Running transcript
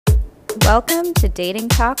Welcome to Dating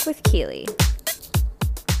Talk with Keely.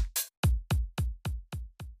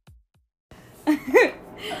 All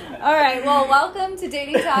right, well, welcome to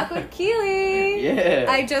Dating Talk with Keely. Yeah.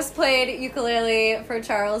 I just played ukulele for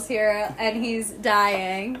Charles here, and he's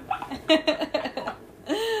dying. That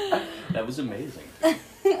was amazing.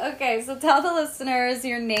 Okay, so tell the listeners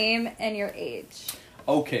your name and your age.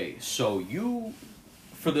 Okay, so you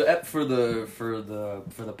for the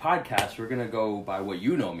podcast, we're gonna go by what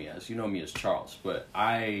you know me as. You know me as Charles, but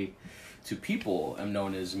I, to people, am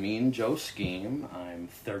known as Mean Joe Scheme. I'm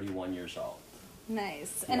 31 years old.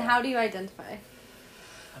 Nice. And Yeah. how do you identify?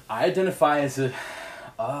 I identify as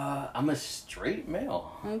I'm a straight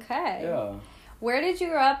male. Okay. Yeah. Where did you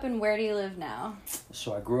grow up and where do you live now?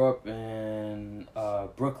 So I grew up in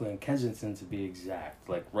Brooklyn, Kensington to be exact,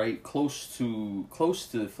 like right close to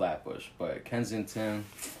Flatbush, but Kensington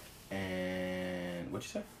and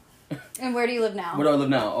what'd you say? And where do you live now? Where do I live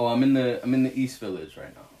now? Oh, I'm in the East Village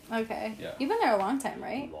right now. Okay. Yeah. You've been there a long time,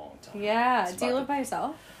 right? A long time. Yeah. It's Do you about live by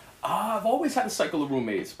yourself? I've always had a cycle of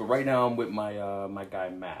roommates, but right now I'm with my my guy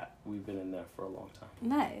Matt. We've been in there for a long time.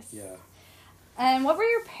 Nice. Yeah. And what were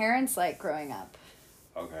your parents like growing up?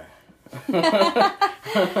 Okay.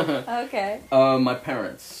 Okay. My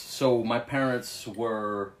parents. So my parents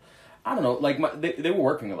were, I don't know, like they were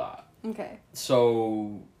working a lot. Okay.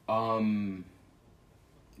 So my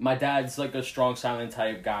dad's like a strong silent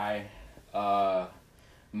type guy.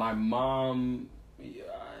 My mom,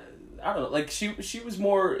 I don't know, like she was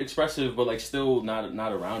more expressive, but like still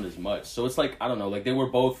not around as much. So it's like, I don't know, like they were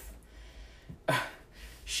both.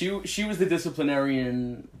 She was the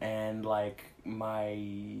disciplinarian, and like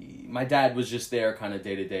my dad was just there, kind of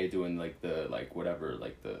day to day, doing like the like whatever,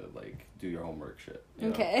 like the like do your homework shit. You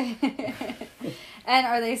know? Okay. And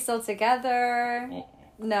are they still together? Uh-uh.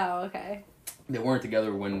 No. Okay. They weren't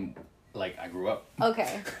together when like I grew up.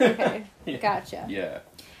 Okay. Okay. Yeah. Gotcha. Yeah.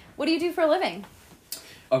 What do you do for a living?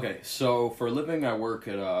 Okay, so for a living, I work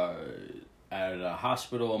at a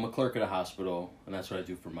hospital. I'm a clerk at a hospital, and that's what I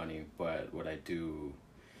do for money. But what I do,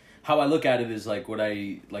 how I look at it is like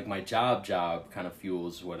my job kind of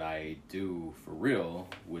fuels what I do for real,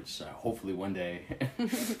 which hopefully one day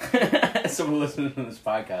someone listening to this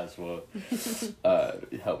podcast will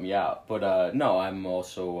help me out. But no, I'm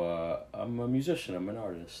also I'm a musician. I'm an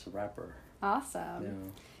artist, a rapper. Awesome. Yeah.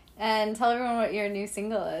 And tell everyone what your new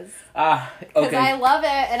single is. Okay. Because I love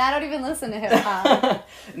it, and I don't even listen to hip hop.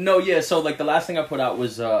 No, yeah. So like the last thing I put out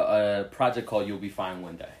was a project called "You'll Be Fine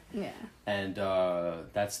One Day." Yeah. And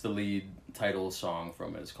that's the lead title song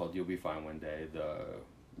from it. It's called "You'll Be Fine One Day."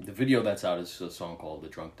 The video that's out is a song called "The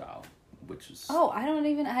Drunk Dial," which is Oh, I don't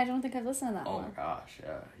think I've listened to that oh one. my gosh,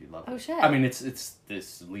 yeah, you love it. Oh, shit. I mean, it's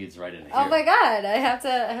this leads right into here. Oh my god, I have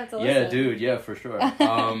to listen. Yeah, dude, yeah, for sure.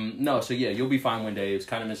 No, so yeah, "You'll Be Fine One Day" is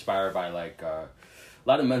kind of inspired by like a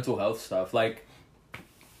lot of mental health stuff. Like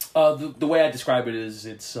the way I describe it is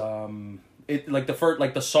it's like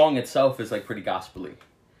the song itself is like pretty gospel-y.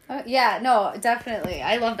 Yeah, no, definitely.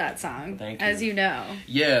 I love that song. Thank you. As you know.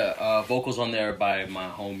 Yeah, vocals on there by my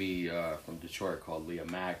homie from Detroit called Leah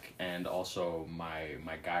Mack, and also my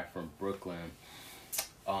guy from Brooklyn,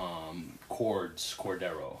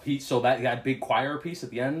 Cordero. So that big choir piece at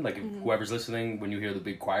the end, like whoever's listening, when you hear the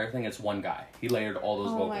big choir thing, it's one guy. He layered all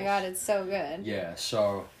those vocals. Oh my god, it's so good. Yeah,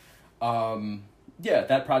 so yeah,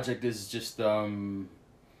 that project is just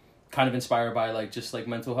kind of inspired by like just like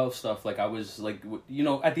mental health stuff. Like I was like, you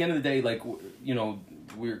know, at the end of the day, like, you know,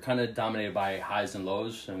 we're kind of dominated by highs and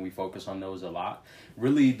lows, and we focus on those a lot.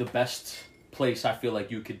 Really, the best place I feel like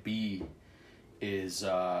you could be is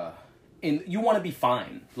you want to be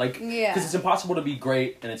fine, like, yeah, because it's impossible to be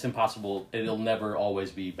great, and it'll never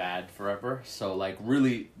always be bad forever. So like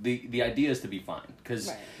really the idea is to be fine, because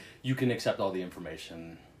right. You can accept all the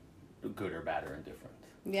information, good or bad or indifferent.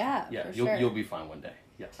 Yeah, Yeah, for you'll be fine one day.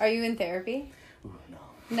 Yes. Are you in therapy? Ooh, no.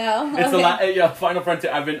 No. It's okay. Yeah, Final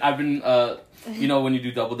Frontier. I've been you know, when you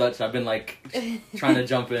do double dutch, I've been like trying to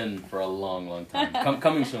jump in for a long time.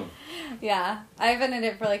 Coming soon. Yeah, I've been in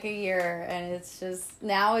it for like a year, and it's just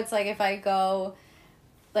now it's like if I go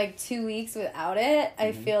like 2 weeks without it,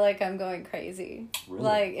 I feel like I'm going crazy. Really?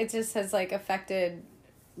 Like it just has like affected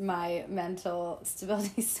my mental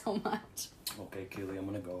stability so much. Okay, Keely, I'm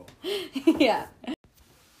gonna go. Yeah.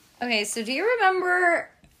 Okay, so do you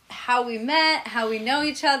remember how we met, how we know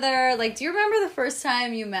each other? Like, do you remember the first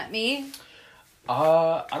time you met me?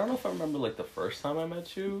 I don't know if I remember like the first time I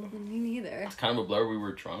met you. Me neither. It's kind of a blur. We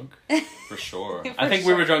were drunk, for sure. For I think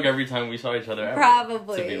sure. we were drunk every time we saw each other. Ever,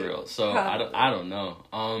 Probably. to be real. So Probably. I don't know.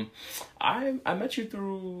 I met you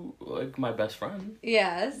through like my best friend.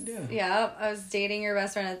 Yes. Yeah. Yeah. I was dating your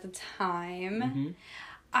best friend at the time. Mm-hmm.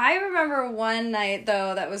 I remember one night,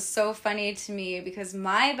 though, that was so funny to me because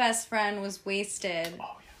my best friend was wasted.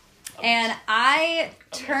 Oh, yeah. And I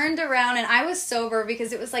turned around and I was sober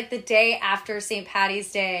because it was like the day after St.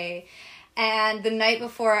 Patty's Day. And the night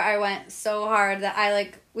before I went so hard that I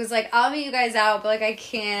like was like, I'll meet you guys out, but like I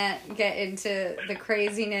can't get into the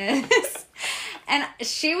craziness. And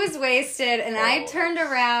she was wasted and I turned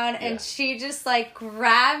around and she just like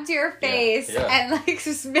grabbed your face and like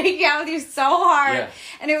just making out with you so hard. Yeah.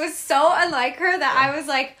 And it was so unlike her that I was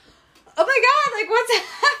like, oh my God, like what's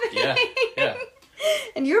happening? Yeah.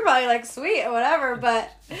 And you were probably like, sweet or whatever,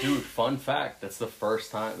 but dude, fun fact, that's the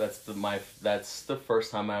first time that's the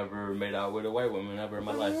first time I ever made out with a white woman ever in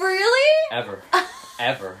my life. Really? Ever.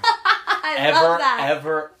 I love that.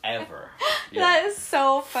 Ever. Yeah. That is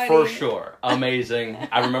so funny. For sure. Amazing.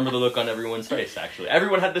 I remember the look on everyone's face, actually.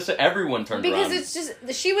 Everyone turned around. Because it's just,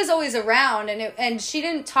 she was always around, and she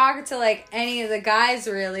didn't talk to, like, any of the guys,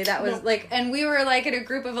 really. That was, like, and we were, like, in a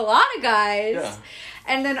group of a lot of guys. Yeah.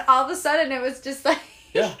 And then all of a sudden, it was just, like...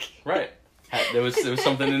 Yeah, right. There was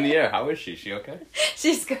something in the air. How is she? She okay?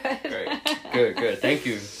 She's good. Great. Good. Thank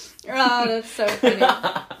you. Oh, that's so funny.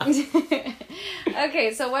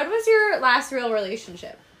 Okay, so what was your last real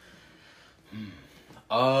relationship?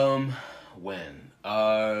 When?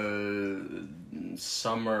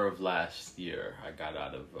 Summer of last year, I got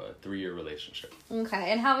out of a 3-year relationship.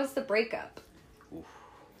 Okay, and how was the breakup? Oof.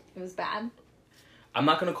 It was bad? I'm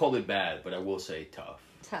not going to call it bad, but I will say tough.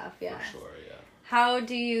 Tough, yeah. For sure, yeah. How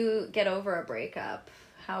do you get over a breakup?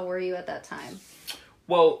 How were you at that time?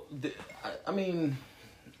 Well, I mean,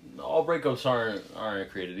 all breakups aren't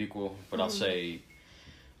created equal, but I'll say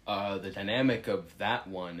the dynamic of that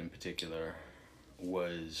one in particular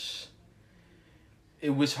was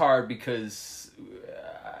hard because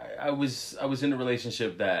I was in a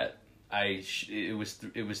relationship that it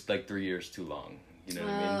was like 3 years too long. You know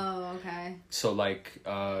what I mean? Oh, okay. So like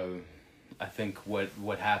I think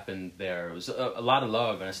what happened there was a lot of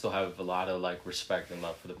love, and I still have a lot of like respect and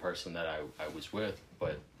love for the person that I was with,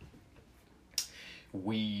 but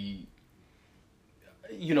we,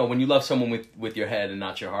 you know, when you love someone with your head and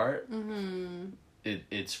not your heart,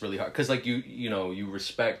 it's really hard because like you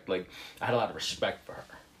respect, like I had a lot of respect for her,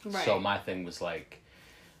 right. So my thing was like,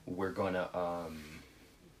 we're gonna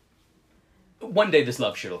one day this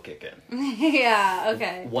love shit will kick in. Yeah,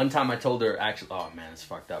 okay. One time I told her, actually, oh man, it's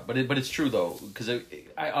fucked up, but it's true though, because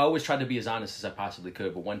I always tried to be as honest as I possibly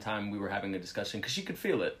could. But one time we were having a discussion because she could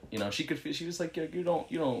feel it. You know, she was like,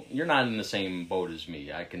 you're not in the same boat as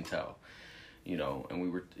me. I can tell. You know,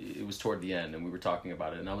 and it was toward the end, and we were talking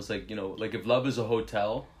about it, and I was like, you know, like if love is a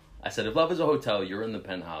hotel, I said, if love is a hotel, you're in the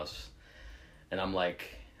penthouse, and I'm like,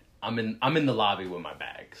 I'm in the lobby with my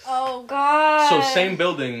bags. Oh God. So same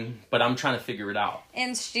building, but I'm trying to figure it out.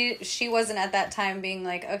 And she wasn't at that time being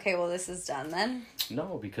like, okay, well this is done then.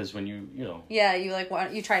 No, because when you know. Yeah, you like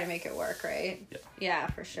you try to make it work, right? Yeah. Yeah,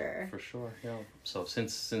 for sure. For sure, yeah. So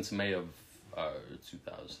since May of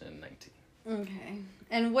 2019. Okay.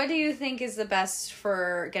 And what do you think is the best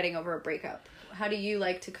for getting over a breakup? How do you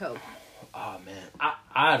like to cope? Oh man,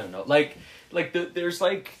 I don't know. Like there's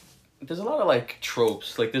a lot of like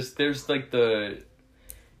tropes. Like there's like the,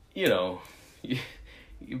 you know, the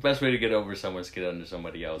best way to get over someone is to get under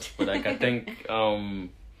somebody else. But like I think no,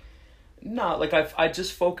 like I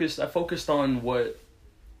focused on what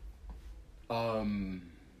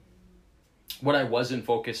I wasn't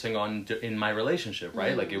focusing on in my relationship,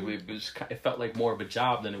 right? Like it felt like more of a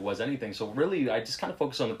job than it was anything. So really, I just kind of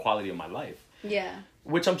focused on the quality of my life. Yeah.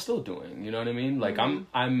 Which I'm still doing. You know what I mean? Like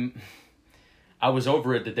I was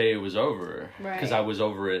over it the day it was over. Right. Because I was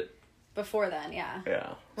over it before then. Yeah.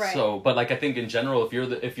 Yeah. Right. So, but like I think in general, if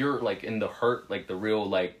you're like in the hurt, like the real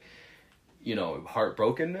like, you know,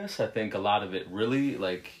 heartbrokenness, I think a lot of it really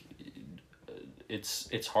like,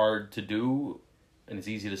 it's hard to do, and it's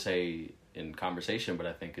easy to say in conversation, but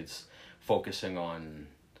I think it's focusing on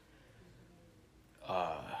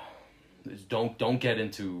don't get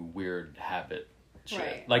into weird habit shit.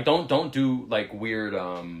 Right. Like don't do like weird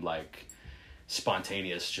like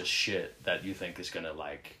spontaneous just shit that you think is gonna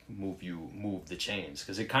like move the chains,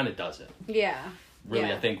 because it kind of doesn't. Yeah. Really,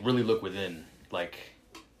 yeah. I think really look within, like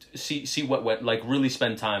see what like really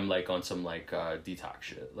spend time like on some like detox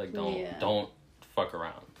shit. Like don't fuck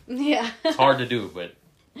around. Yeah. It's hard to do, but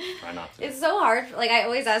try not to. It's so hard. Like, I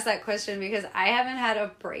always ask that question because I haven't had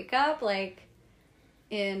a breakup, like,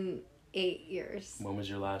 in 8 years. When was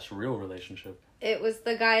your last real relationship? It was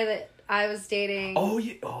the guy that I was dating. Oh,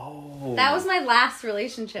 yeah. Oh. That was my last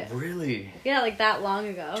relationship. Really? Yeah, like, that long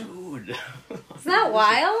ago. Dude. Isn't that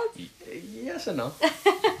wild? Yes and no.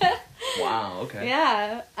 Wow, okay.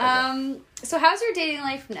 Yeah. So how's your dating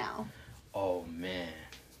life now? Oh man.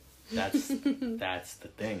 That's the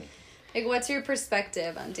thing. Like, what's your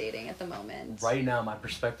perspective on dating at the moment? Right now, my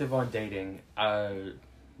perspective on dating,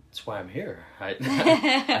 that's why I'm here. I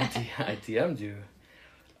DM'd you.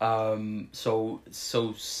 So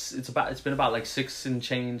it's been about like 6 and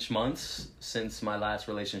change months since my last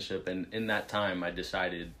relationship, and in that time I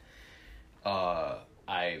decided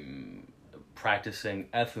I'm practicing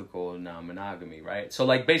ethical non-monogamy, right? So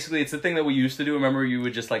like basically it's the thing that we used to do. Remember, you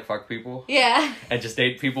would just like fuck people? Yeah. And just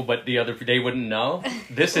date people, but the other they wouldn't know.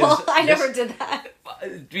 This is I never did that.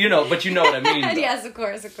 You know, but you know what I mean. Yes, of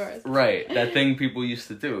course. Right, that thing people used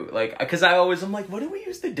to do. Like, because I'm like, what did we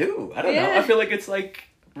used to do? I don't know. I feel like it's like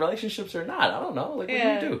relationships or not. I don't know. Like,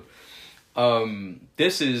 what do you do?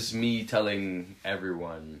 This is me telling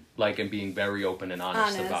everyone, like, and being very open and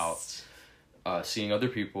honest. About seeing other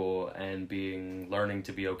people and learning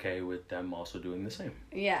to be okay with them also doing the same.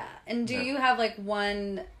 Yeah. And do you have like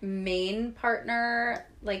one main partner?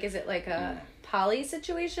 Like, is it like a poly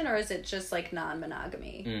situation, or is it just like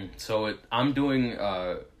non-monogamy? So I'm doing,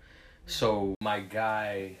 so my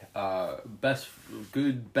guy, best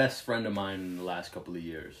friend of mine in the last couple of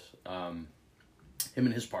years, him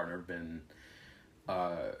and his partner have been,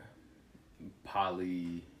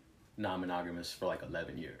 poly non-monogamous for like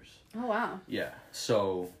 11 years. Oh, wow. Yeah.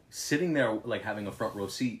 So sitting there, like, having a front row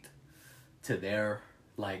seat to their,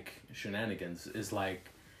 like, shenanigans is like,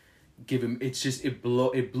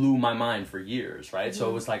 it blew my mind for years, right? Mm-hmm. So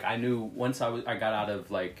it was like, I knew once I got out of,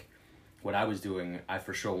 like, what I was doing, I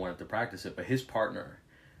for sure wanted to practice it. But his partner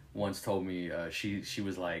once told me, she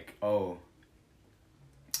was like, oh,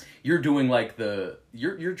 you're doing like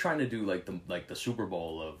you're trying to do like the Super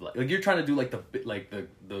Bowl of like you're trying to do like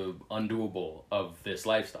the undoable of this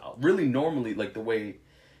lifestyle. Really, normally, like, the way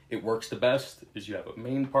it works the best is you have a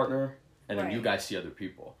main partner and then you guys see other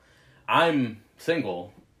people. I'm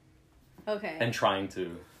single. Okay. And trying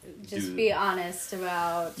to just be honest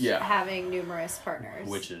about having numerous partners.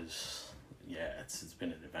 Which is, it's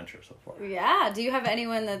been an adventure so far. Yeah. Do you have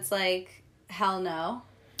anyone that's like, hell no?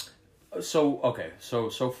 So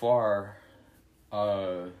far,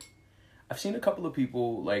 I've seen a couple of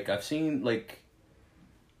people, like, I've seen, like,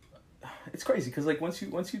 it's crazy, because, like, once you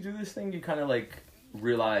do this thing, you kind of, like,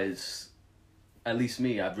 realize, at least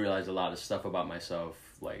me, I've realized a lot of stuff about myself,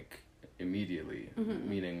 like, immediately,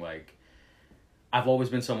 meaning, like, I've always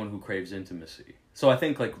been someone who craves intimacy. So I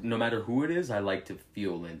think, like, no matter who it is, I like to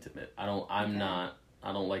feel intimate. I don't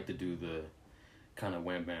like to do the kind of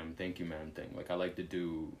wham bam, thank you ma'am thing. Like, I like to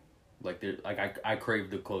do... I crave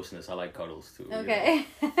the closeness. I like cuddles too. Okay.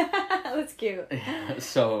 You know? That's cute.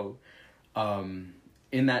 So,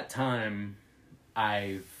 in that time,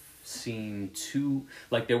 I've seen two,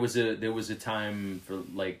 like, there was a time for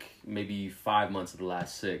like maybe 5 months of the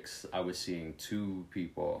last 6, I was seeing 2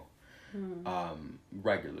 people,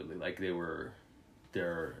 regularly. Like,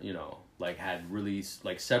 they're, you know, like, had really,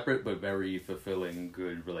 like, separate but very fulfilling,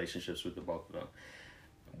 good relationships with the both of them.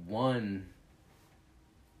 One,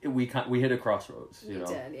 we hit a crossroads. You know?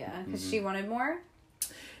 Did, yeah, because she wanted more.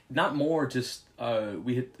 Not more, just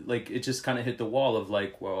we hit, like, it just kind of hit the wall of,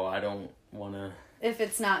 like, well, I don't want to. If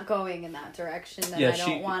it's not going in that direction, then I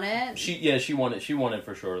don't want it. She wanted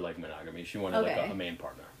for sure, like, monogamy. She wanted like a main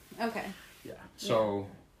partner. Okay. Yeah. So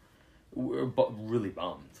we're really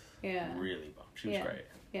bummed. Yeah. Really bummed. She was great.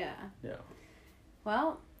 Yeah. Yeah.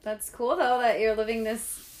 Well, that's cool though that you're living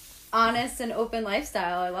this honest and open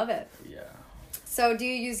lifestyle. I love it. Yeah. So, do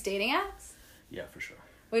you use dating apps? Yeah, for sure.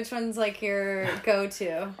 Which one's like your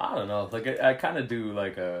go-to? I don't know. Like, I kind of do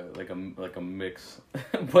like a mix,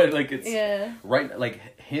 but like it's right. Like,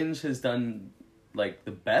 Hinge has done like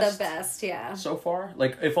the best. The best, yeah. So far,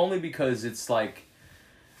 like, if only because it's like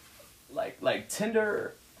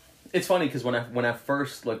Tinder. It's funny because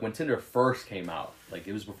when Tinder first came out, like,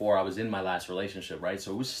 it was before I was in my last relationship, right?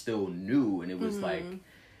 So it was still new, and it was like,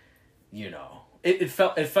 you know. It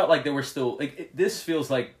felt like there were still, like, this feels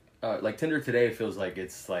like Tinder today feels like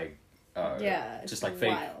it's like just like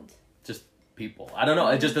fake, wild. Just people. I don't know.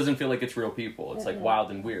 It just doesn't feel like it's real people. It's like wild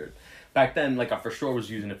and weird. Back then, like, I for sure was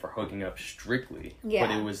using it for hooking up strictly. Yeah.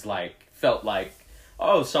 But it was like felt like,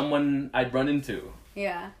 oh, someone I'd run into.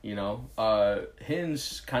 Yeah. You know,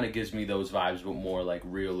 Hinge kind of gives me those vibes, but more like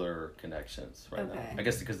realer connections now. I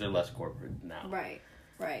guess because they're less corporate now. Right.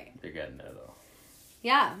 They're getting there though.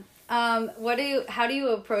 Yeah. How do you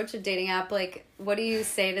approach a dating app? Like, what do you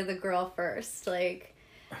say to the girl first? Like,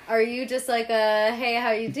 are you just like hey,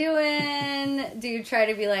 how you doing? Do you try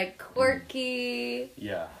to be like quirky?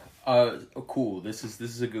 Yeah. Cool. This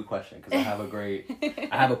is a good question because I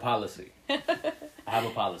have a policy. I I have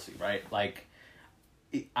a policy, right? Like,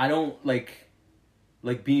 I don't like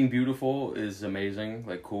being beautiful is amazing,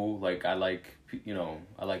 like cool. Like I like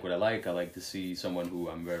I like what I like. I like to see someone who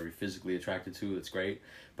I'm very physically attracted to. That's great.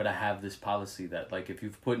 But I have this policy that like if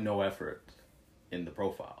you've put no effort in the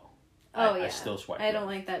profile, I still swipe left. I don't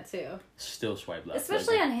like that too. Still swipe left.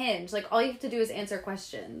 Especially on Hinge. Like all you have to do is answer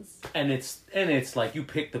questions. And it's like you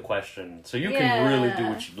pick the question, so you can really do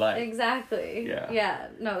what you like. Exactly. Yeah.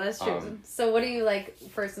 No, that's true. So what do you like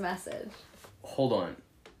first message? Hold on.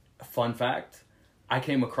 Fun fact. I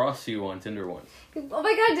came across you on Tinder once. Oh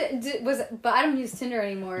my god, but I don't use Tinder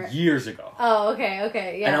anymore. Years ago. Oh,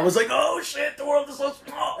 okay, yeah. And I was like, oh shit, the world is so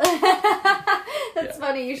small. That's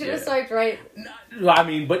funny, you should have swiped right. I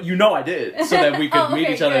mean, but I did, so that we could meet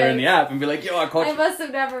each other in the app and be like, yo, I caught you. I must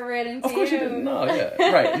have never ran into you. Of course you didn't. No,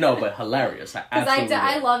 yeah. Right, no, but hilarious. Because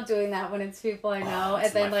I love doing that when it's people I know,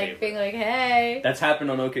 and then like favorite. Being like, hey. That's happened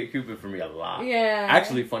on OkCupid for me a lot. Yeah.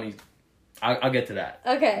 Actually, funny, I'll get to that.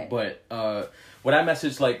 Okay. But, what I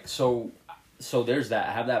message, like, so there's that.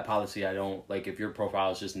 I have that policy. I don't, like, if your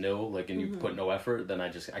profile is just nil, like, and you put no effort, then I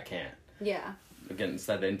can't. Yeah. Again, it's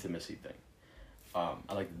that intimacy thing.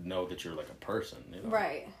 I like to know that you're, like, a person, you know?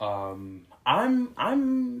 Right.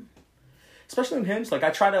 I'm, especially in Hinge, like, I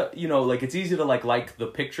try to, like, it's easy to, like the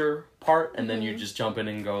picture part, and then you just jump in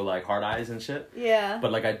and go, like, hard eyes and shit. Yeah.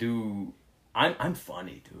 But, like, I'm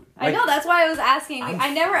funny, dude. Like, I know, that's why I was asking.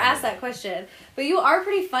 I never asked that question. But you are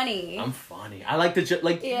pretty funny. I'm funny. I like to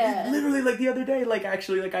literally, like, the other day, like,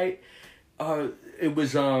 actually, like, it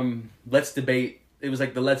was, let's debate. It was,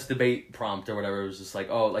 like, the let's debate prompt or whatever. It was just, like,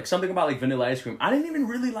 oh, like, something about, like, vanilla ice cream. I didn't even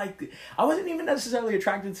really I wasn't even necessarily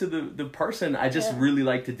attracted to the person. I just really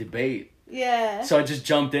like to debate. Yeah. So I just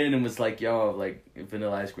jumped in and was like, yo, like,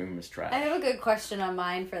 vanilla ice cream is trash. I have a good question on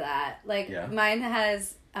mine for that. Like, mine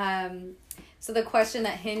has, so the question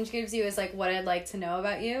that Hinge gives you is, like, what I'd like to know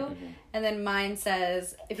about you. Mm-hmm. And then mine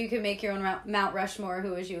says, if you could make your own Mount Rushmore,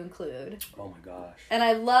 who would you include? Oh, my gosh. And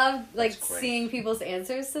I love, like, seeing people's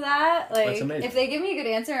answers to that. Like, that's amazing. If they give me a good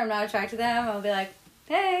answer and I'm not attracted to them, I'll be like,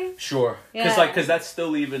 hey. Sure. Because that's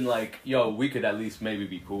still even, like, yo, we could at least maybe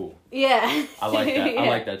be cool. Yeah. I like that. I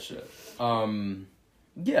like that shit.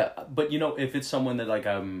 Yeah, but, if it's someone that, like,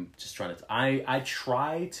 I'm just trying to... I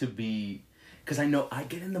try to be... Because I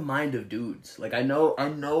get in the mind of dudes. Like, I know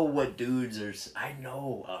what dudes are... I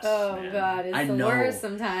know us, man. God, it's the worst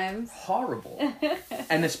sometimes. Horrible.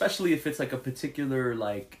 And especially if it's, like, a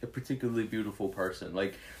particularly beautiful person.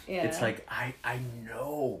 Like, it's like, I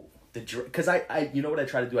know... Because I you know what I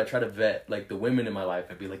try to do? I try to vet, like, the women in my life.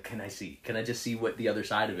 I'd be like, can I just see what the other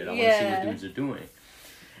side of it? I want to see what dudes are doing.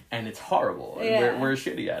 And it's horrible. And we're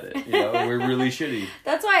shitty at it. We're really shitty.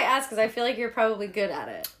 That's why I asked, because I feel like you're probably good at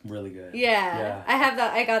it. Really good. Yeah.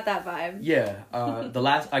 I got that vibe. Yeah.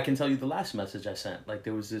 I can tell you the last message I sent. Like,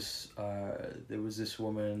 there was this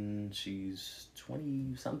woman, she's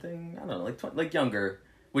 20 something. I don't know, like 20, like younger,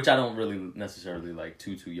 which I don't really necessarily like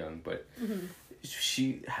too young, but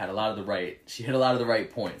she hit a lot of the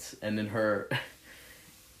right points. And in her,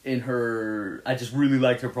 I just really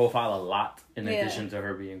liked her profile a lot. In addition to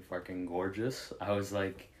her being fucking gorgeous, I was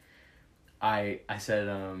like, I said,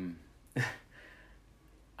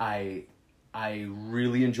 I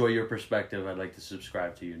really enjoy your perspective. I'd like to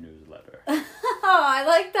subscribe to your newsletter. Oh, I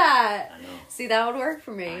like that. I know. See, that would work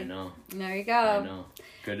for me. I know. There you go. I know.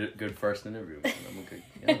 Good first interview.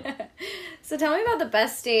 So tell me about the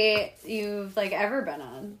best date you've, like, ever been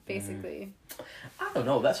on, basically. I don't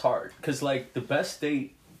know. That's hard. Because, like, the best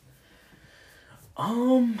date...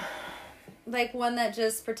 Like, one that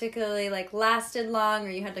just particularly, like, lasted long, or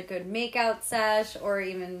you had a good makeout sesh, or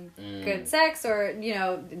even good sex, or,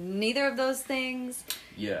 neither of those things.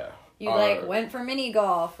 Yeah. You, like, went for mini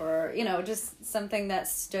golf, or, just something that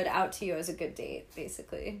stood out to you as a good date,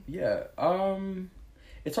 basically. Yeah.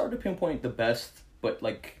 It's hard to pinpoint the best, but,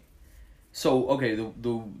 like... So, okay,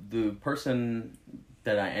 the person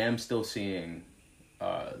that I am still seeing,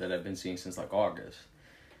 that I've been seeing since, like, August,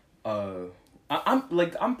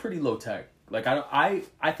 I'm pretty low tech. Like, I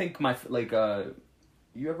think my, like,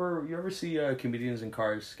 you ever see comedians in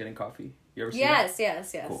cars getting coffee? You ever see that?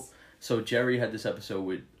 Yes. Cool. So Jerry had this episode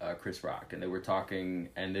with Chris Rock, and they were talking,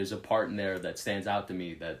 and there's a part in there that stands out to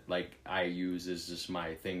me that, like, I use as just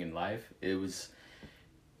my thing in life. It was,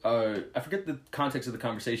 I forget the context of the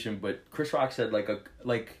conversation, but Chris Rock said, like,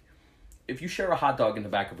 if you share a hot dog in the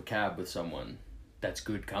back of a cab with someone that's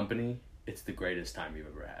good company, it's the greatest time you've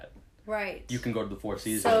ever had. Right. You can go to the Four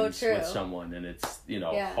Seasons with someone, and it's,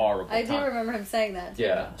 horrible. I do remember him saying that, too.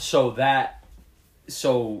 Yeah.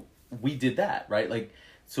 So we did that, right? Like,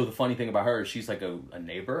 so the funny thing about her is she's, like, a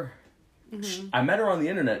neighbor. I met her on the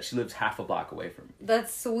internet. She lives half a block away from me.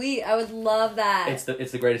 That's sweet. I would love that.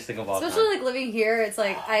 It's the greatest thing of all Especially time. like living here, it's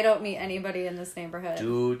like I don't meet anybody in this neighborhood.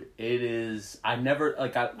 Dude, it is. I never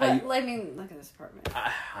like I. But I mean, look at this apartment.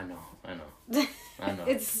 I know. I know.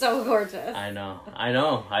 It's so gorgeous. I know.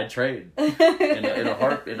 I'd trade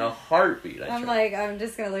in a heartbeat. I'm like, I'm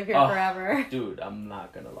just gonna live here forever. Dude, I'm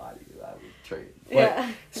not gonna lie to you. I would trade. But,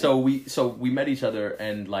 yeah. So we met each other,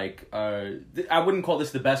 and like I wouldn't call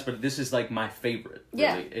this the best, but this is like my favorite. Really.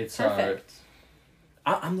 Yeah. It's perfect.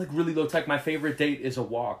 I'm like really low tech. My favorite date is a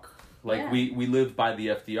walk. Like we live by the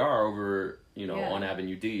FDR over on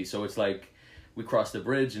Avenue D, so it's like. We crossed the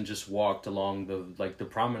bridge and just walked along the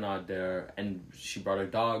promenade there, and she brought her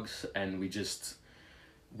dogs, and we just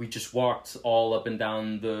walked all up and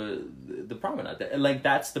down the promenade. Like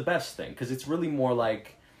that's the best thing, because it's really more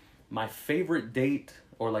like my favorite date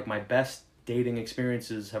or like my best dating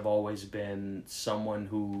experiences have always been someone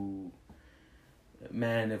who,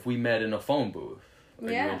 man, if we met in a phone booth, are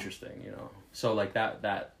you interesting, So like that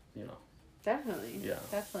Definitely. Yeah.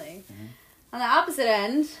 Definitely. Mm-hmm. On the opposite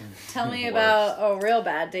end, tell me about a real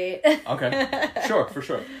bad date. Okay, sure, for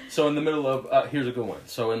sure. So in the middle of here's a good one.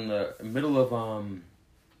 So in the middle of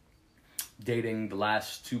dating the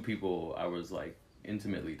last two people I was like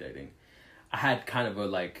intimately dating, I had kind of a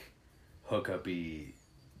like hookup-y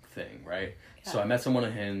thing, right? Yeah. So I met someone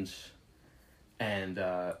on Hinge, and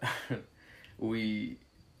we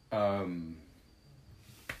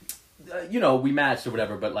we matched or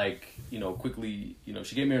whatever, but like, quickly,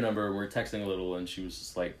 she gave me her number and we were texting a little, and she was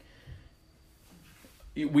just like,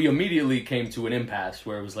 we immediately came to an impasse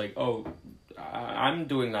where it was like, oh, I'm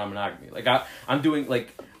doing non-monogamy. Like I'm doing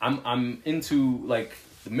like, I'm into like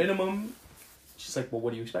the minimum. She's like, well, what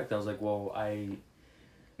do you expect? I was like, well,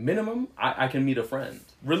 minimum, I can meet a friend.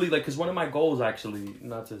 Really, like, cause one of my goals actually,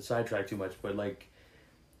 not to sidetrack too much, but like,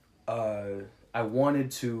 I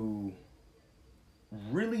wanted to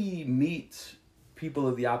really meet people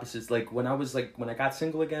of the opposites. Like when I got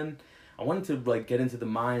single again, I wanted to like get into the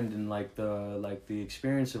mind and like the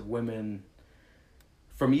experience of women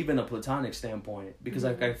from even a platonic standpoint, because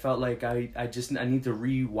like I felt like I need to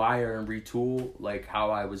rewire and retool like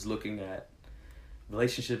how I was looking at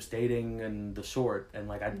relationships, dating, and the sort, and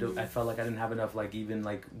like I felt like I didn't have enough like even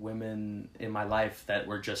like women in my life that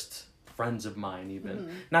were just friends of mine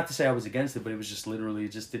even. Not to say I was against it, but it was just literally,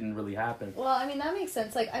 it just didn't really happen. Well, I mean, that makes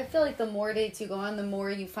sense. Like, I feel like the more dates you go on, the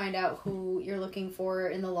more you find out who you're looking for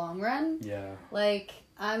in the long run. Yeah. Like,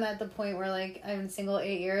 I'm at the point where, like, I've been single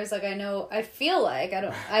 8 years. Like, I feel like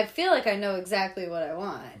I know exactly what I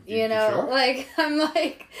want. You know? Sure? Like, I'm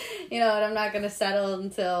like, and I'm not going to settle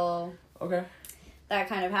until... Okay. That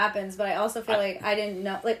kind of happens, but I also feel like I didn't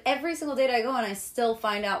know, like every single date I go on, I still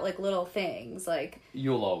find out like little things, like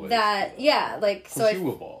you'll always that, like so you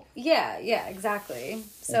evolve. Yeah, exactly.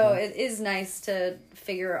 So it is nice to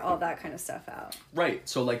figure all that kind of stuff out. Right.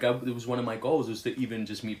 So like it was one of my goals was to even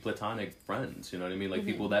just meet platonic friends. You know what I mean? Like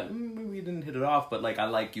people that we didn't hit it off, but like I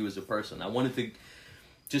like you as a person. I wanted to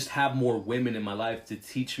just have more women in my life to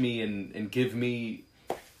teach me and give me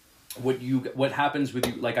what happens with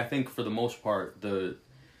you. Like I think for the most part the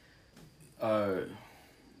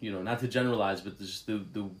not to generalize, but just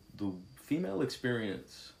the female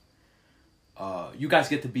experience, you guys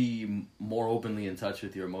get to be more openly in touch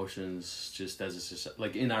with your emotions just as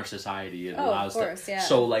like in our society. It allows of course, that. Yeah.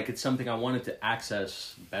 So like it's something I wanted to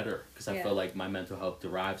access better, because I feel like my mental health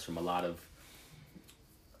derives from a lot of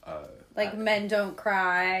like men don't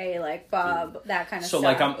cry, like Bob, that kind of so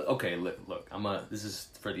stuff. So like look, this is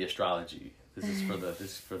for the astrology. This is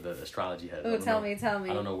for the astrology head. Oh, tell me.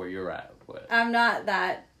 I don't know where you're at, but I'm not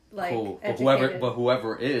that like cool. Educated. But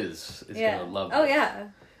whoever is gonna love. Oh this. yeah.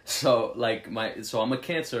 So like I'm a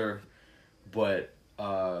Cancer, but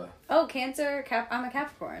Cancer, I'm a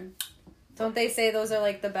Capricorn. Don't they say those are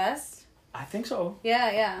like the best? I think so.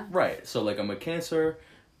 Yeah. Right. So like I'm a Cancer,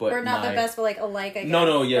 but or not the best, but like alike. I guess.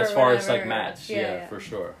 No. Yeah, as far whatever. as like match, yeah, for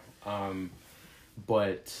sure.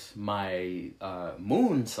 But my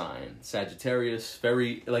moon sign, Sagittarius,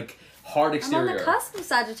 very like hard exterior. I'm on the cusp of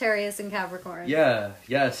Sagittarius and Capricorn. Yeah.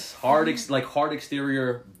 Yes. Hard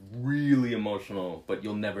exterior, really emotional, but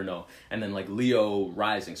you'll never know. And then like Leo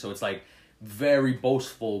rising, so it's like very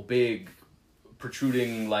boastful, big,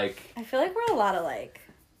 protruding. Like I feel like we're a lot alike.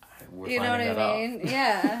 You know what I mean?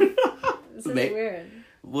 Yeah. This is weird.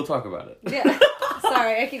 We'll talk about it. Yeah.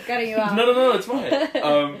 Sorry, I keep cutting you off. No, it's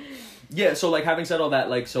fine. Yeah, so like having said all that,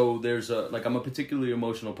 like so there's I'm a particularly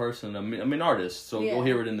emotional person. I'm an artist, so you'll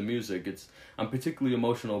hear it in the music. I'm particularly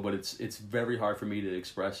emotional, but it's very hard for me to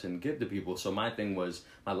express and give to people. So my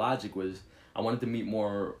logic was I wanted to meet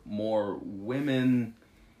more women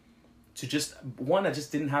just one, I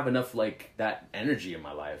just didn't have enough like that energy in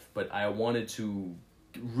my life, but I wanted to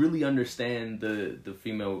really understand the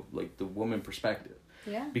female, like the woman perspective.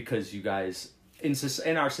 Yeah. Because you guys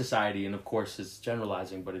in our society, and of course it's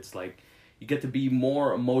generalizing, but it's like you get to be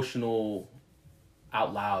more emotional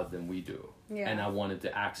out loud than we do. Yeah. And I wanted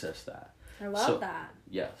to access that. I love that.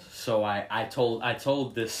 Yes. So I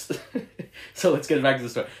told this so let's get back to the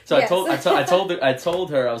story. So Yes. I told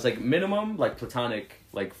her, I was like, minimum like platonic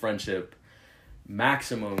like friendship,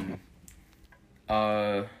 maximum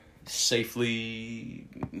safely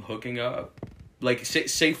hooking up, like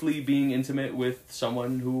safely being intimate with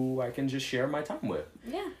someone who I can just share my time with.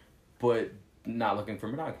 Yeah. But not looking for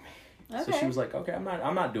monogamy. Okay. So she was like, okay, I'm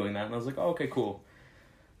not doing that. And I was like, oh, okay, cool.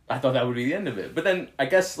 I thought that would be the end of it. But then I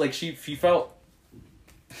guess like she felt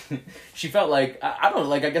she felt like I don't know,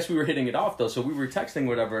 like I guess we were hitting it off though. So we were texting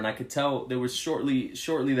whatever, and I could tell there was shortly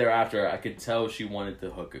thereafter I could tell she wanted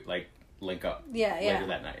to link up later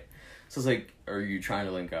that night. So I was like, are you trying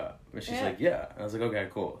to link up? And she's like, yeah. And I was like, okay,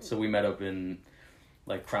 cool. So we met up in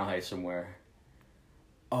like Crown Heights somewhere.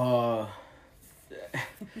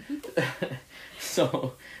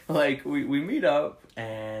 So like we meet up,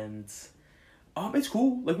 and it's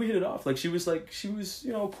cool. Like we hit it off. Like she was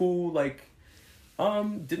cool. Like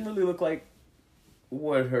didn't really look like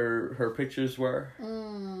what her pictures were.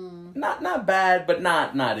 Not bad, but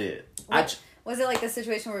not it. Was it like the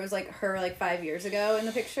situation where it was like her like 5 years ago in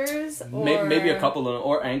the pictures? Or... Maybe a couple of them,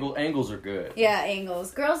 or angles are good. Yeah,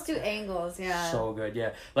 angles. Girls do angles, yeah. So good,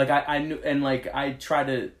 yeah. Like I knew, and like I try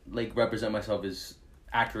to like represent myself as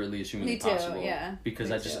accurately as humanly possible. Yeah.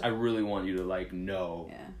 Because I really want you to like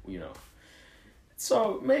know, you know.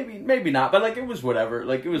 So maybe not, but like it was whatever.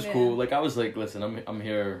 Like it was cool. Like I was like, listen, I'm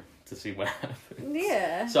here to see what happens.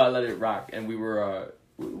 Yeah. So I let it rock, and we were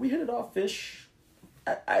we hit it off fish.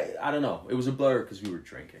 I don't know. It was a blur because we were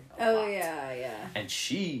drinking a lot. Yeah. And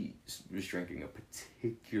she was drinking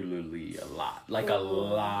particularly a lot. Like a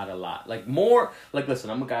lot. Like more, like listen,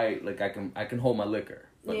 I'm a guy, like I can hold my liquor.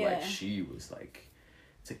 But like she was like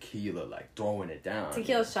tequila, like throwing it down.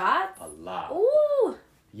 Tequila shots? A lot. Ooh.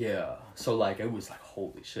 Yeah. So like it was like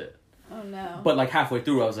holy shit. Oh no. But like halfway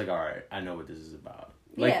through I was like, all right, I know what this is about.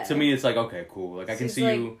 Like to me it's like, okay, cool. Like I can see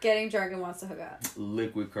like you getting drunk and wants to hook up.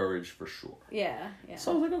 Liquid courage for sure. Yeah.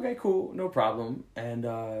 So I was like, okay, cool, no problem. And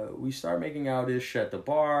we start making out-ish at the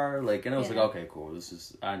bar, like, and I was like, okay, cool,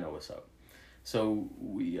 I know what's up. So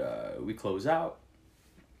we close out,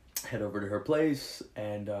 head over to her place,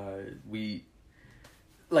 and we,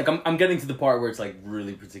 like, I'm getting to the part where it's like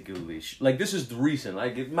really particularly like this is recent.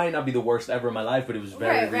 Like it might not be the worst ever in my life, but it was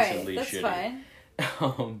very recently That's shitty.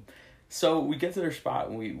 Fine. So we get to their spot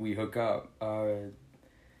and we hook up.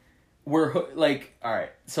 We're like, all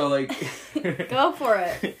right. So like, go for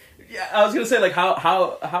it. Yeah, I was gonna say like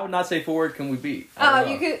how not safe for word can we be?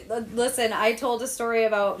 You could listen. I told a story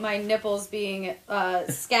about my nipples being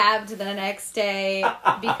scabbed the next day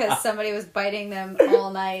because somebody was biting them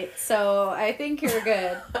all night. So I think you're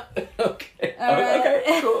good. Okay. Right.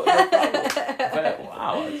 Cool. No problem.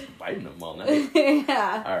 Wow, I was biting them all night.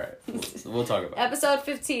 Yeah. All right, we'll talk about episode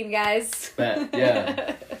 15, guys.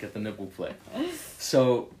 Yeah, get the nipple play.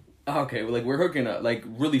 So. Okay, like we're hooking up like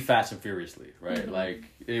really fast and furiously, right? Mm-hmm. Like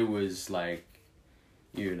it was like,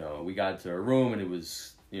 you know, we got to her room and it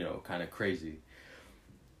was, you know, kind of crazy.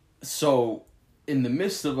 So in the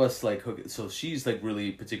midst of us like hooking, so she's like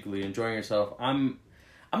really particularly enjoying herself. I'm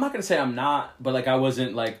not gonna say I'm not, but like I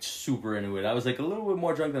wasn't like super into it. I was like a little bit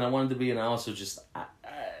more drunk than I wanted to be, and I also just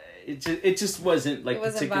it just wasn't like it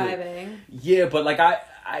wasn't vibing. Yeah, but like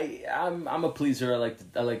I'm a pleaser. I like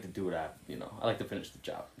to do what I like to finish the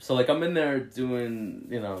job. So like I'm in there doing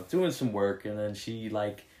some work, and then she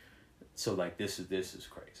like, so like this is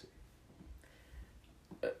crazy.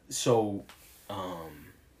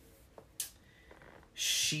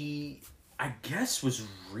 She I guess was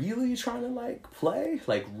really trying to like play,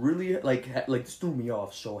 like really like this threw me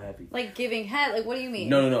off so heavy. Like giving head, like what do you mean?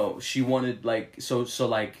 No. She wanted like so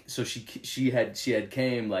she had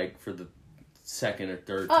came like for the second or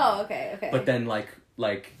third time. Oh, okay. But then like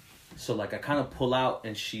so like I kind of pull out,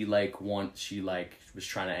 and she was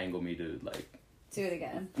trying to angle me to like do it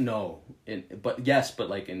again. No, but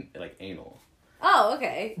like in like anal. Oh,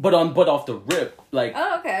 okay. But off the rip, like.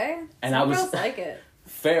 Oh, okay. And Some I was girls like it.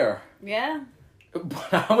 Fair. Yeah.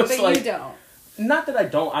 But I was but like, you don't. Not that I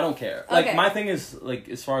don't care. Okay. Like my thing is like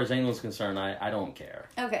as far as anal is concerned, I don't care.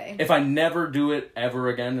 Okay. If I never do it ever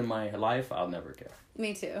again in my life, I'll never care.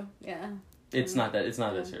 Me too. Yeah. It's not that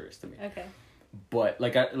serious to me. Okay. But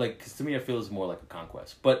cause to me it feels more like a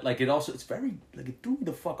conquest. But like it's very like it threw me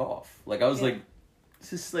the fuck off. Like I was like,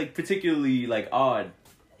 this is like particularly like odd.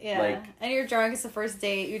 Yeah. Like, and you're drunk. It's the first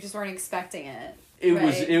date. You just weren't expecting it.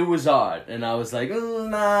 It was odd, and I was like,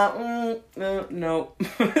 no.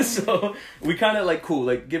 So we kind of like, cool,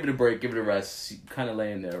 like, give it a break, give it a rest. Kind of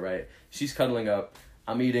laying there, right? She's cuddling up.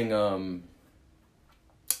 I'm eating.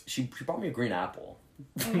 She brought me a green apple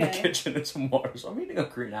from the kitchen and some water, so I'm eating a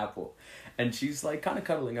green apple, and she's like kind of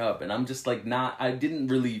cuddling up, and I'm just like not. I didn't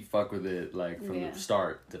really fuck with it like from the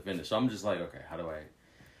start to finish, so I'm just like, okay, how do I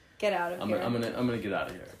get out of here? I'm gonna get out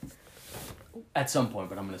of here at some point,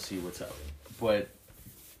 but I'm gonna see what's up. But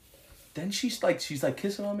then she's like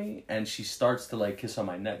kissing on me, and she starts to like kiss on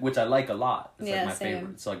my neck, which I like a lot. It's like my favorite.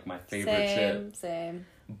 It's like my favorite shit. Same.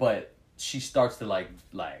 But she starts to like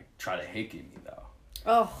try to hickey me though.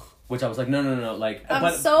 Oh. Which I was like, no. Like,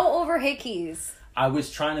 I'm so over hickeys. I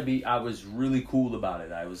was really cool about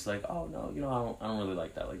it. I was like, oh no, I don't really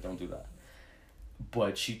like that. Like, don't do that.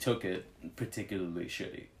 But she took it particularly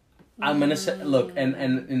shitty. I'm gonna say, look, and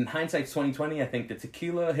in hindsight, 2020, I think the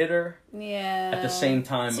tequila hit her. Yeah. At the same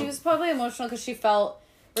time, she was probably emotional because she felt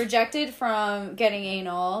rejected from getting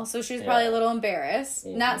anal, so she was probably a little embarrassed.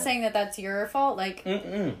 Not saying that that's your fault, like,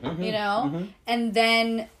 and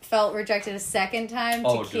then felt rejected a second time.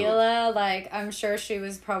 Tequila, dude. Like, I'm sure she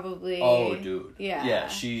was probably. Oh, dude. Yeah. Yeah,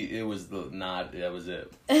 that was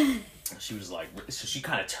it. She was like, so she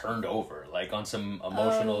kind of turned over, like, on some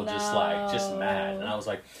emotional, just mad, and I was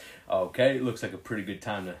like, okay, it looks like a pretty good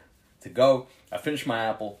time to go. I finished my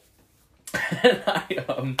apple,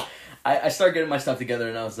 and I started getting my stuff together,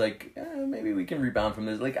 and I was like, maybe we can rebound from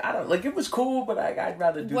this. Like, I don't, like, it was cool, but I'd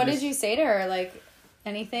rather do What this. did you say to her? Like,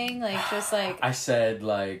 anything? Like, just like... I said,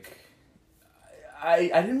 like, I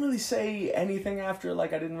didn't really say anything after,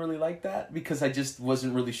 like, I didn't really like that, because I just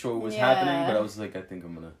wasn't really sure what was happening, but I was like, I think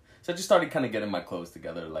I'm gonna... So I just started kind of getting my clothes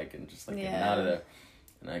together, like, and just, like, getting out of there.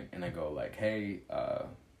 And I go, like, hey, I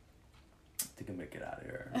think I'm gonna get out of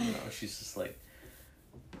here. She's just like...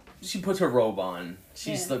 She puts her robe on.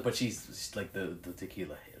 She's like, but she's like the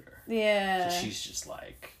tequila hit her. Yeah. So she's just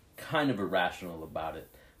like kind of irrational about it,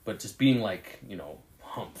 but just being like,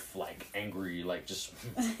 humph, like angry, like just,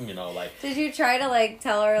 like. Did you try to like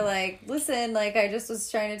tell her like, listen, like I just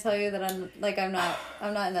was trying to tell you that I'm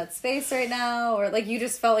not in that space right now, or like you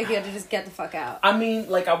just felt like you had to just get the fuck out? I mean,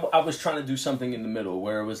 like I was trying to do something in the middle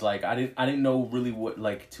where it was like I didn't know really what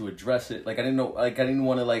like to address it. Like I didn't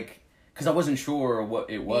want to like. Because I wasn't sure what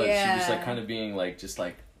it was. Yeah. She was, like, kind of being, like, just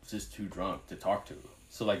too drunk to talk to.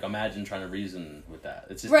 So, like, imagine trying to reason with that.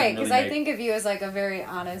 It's just right, because I think of you as, like, a very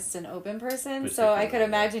honest and open person. So I could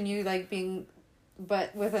imagine you, like, being...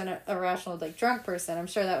 But with an irrational, like, drunk person, I'm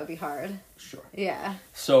sure that would be hard. Sure. Yeah.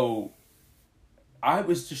 So, I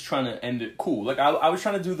was just trying to end it cool. Like, I was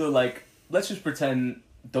trying to do the, like, let's just pretend...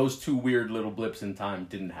 those two weird little blips in time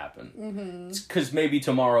didn't happen. Because maybe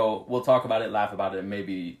tomorrow we'll talk about it, laugh about it, and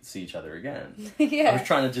maybe see each other again. Yeah. I was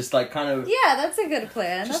trying to just like kind of... Yeah, that's a good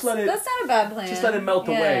plan. That's not a bad plan. Just let it melt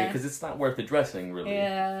away, because it's not worth addressing, really.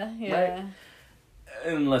 Yeah. Right?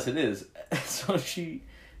 Unless it is. So she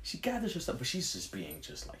gathers her stuff, but she's just being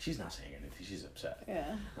just like, she's not saying anything. She's upset.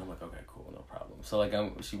 Yeah. And I'm like, okay, cool, no problem. So like,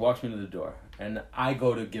 she walks me to the door, and I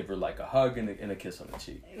go to give her like a hug and a kiss on the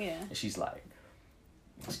cheek. Yeah. And she's like...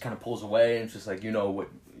 She kind of pulls away and just like,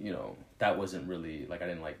 that wasn't really, like, I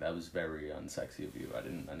didn't like, that was very unsexy of you. I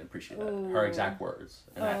didn't appreciate that. Ooh. Her exact words.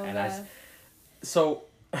 So,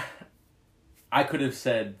 I could have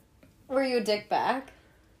said... Were you a dick back?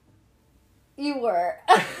 You were.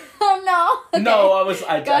 Oh, no. Okay. No, I was... Go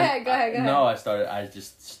ahead. No, I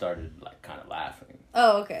just started, like, kind of laughing.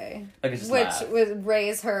 Oh, okay. Like, I just Which laughed. would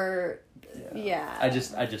raise her... Yeah. I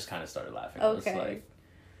just kind of started laughing. Okay. I was like...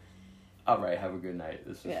 All right, have a good night.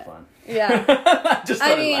 This was fun. Yeah.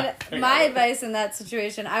 laughing. My advice in that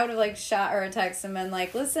situation, I would have, like, shot her a text and been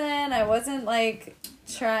like, listen, I wasn't, like,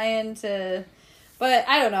 trying to... But,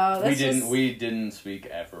 I don't know. We didn't speak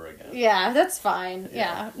ever again. Yeah, that's fine.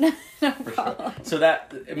 Yeah. No problem. Sure. So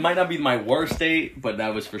it might not be my worst date, but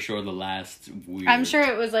that was for sure the last weird... I'm sure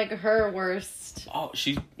it was, like, her worst. Oh,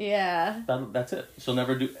 Yeah. That's it. She'll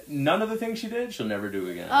never do... None of the things she did, she'll never do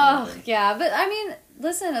again. Oh, yeah. But, I mean,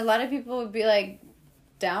 listen, a lot of people would be, like,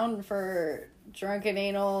 down for drunken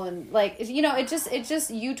anal and, like, it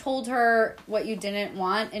just, you told her what you didn't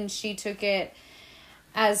want, and she took it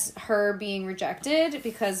as her being rejected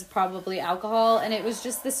because probably alcohol, and it was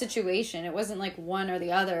just the situation. It wasn't like one or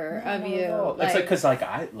the other of you. No. It's like, because like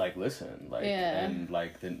I like listen, like, yeah. And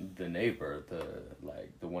like the neighbor,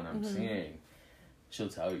 the one I'm seeing, she'll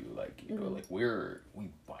tell you like, like we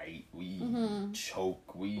bite, we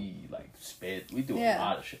choke, we like spit, we do a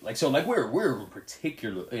lot of shit. Like, so like we're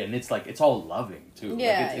particular, and it's like it's all loving too.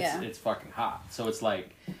 Yeah, like, it's fucking hot. So it's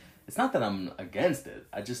like It's not that I'm against it.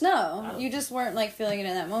 I just No, you just weren't like feeling it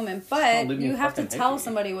in that moment. But you have to tell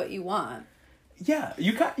somebody what you want. Yeah,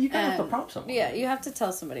 you kind of have to prompt someone. Yeah, you have to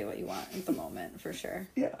tell somebody what you want at the moment, for sure.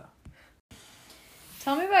 Yeah.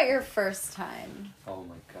 Tell me about your first time. Oh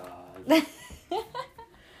my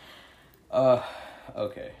god.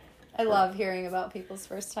 Okay. I love hearing about people's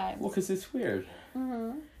first times. Well, because it's weird.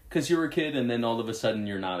 Because you're a kid and then all of a sudden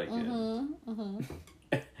you're not a kid.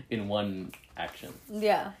 In one action.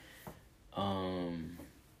 Yeah. Okay.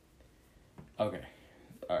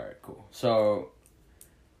 Alright, cool. So,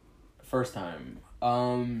 first time.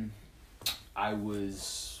 I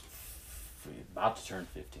was about to turn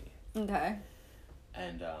 15. Okay.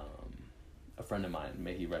 And a friend of mine,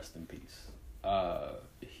 may he rest in peace.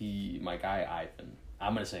 My guy Ivan.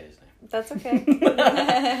 I'm gonna say his name. That's okay.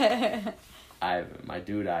 Ivan, my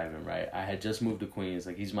dude Ivan, right? I had just moved to Queens.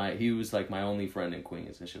 Like he was like my only friend in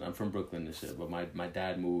Queens and shit. I'm from Brooklyn and shit, but my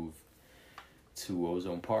dad moved to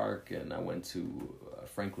Ozone Park, and I went to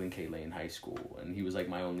Franklin K. Lane High School, and he was like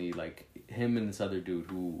my only, like, him and this other dude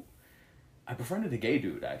who I befriended a gay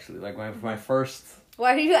dude actually. Like my first.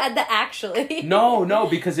 Why did you add the actually? No,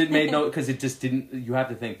 because it just didn't. You have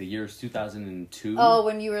to think the year's 2002. Oh,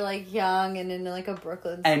 when you were like young and in like a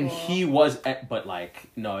Brooklyn school. And he was, but like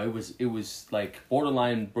no, it was like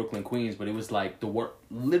borderline Brooklyn Queens, but it was like the worst.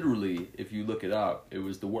 Literally, if you look it up, it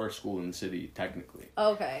was the worst school in the city technically.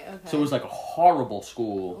 Okay. So it was like a horrible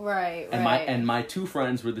school. Right. And my two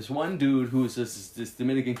friends were this one dude who was this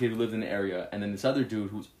Dominican kid who lived in the area, and then this other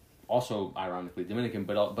dude who's also ironically Dominican,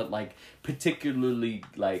 but like particularly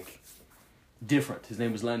like different. His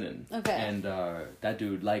name was Lennon. Okay. And that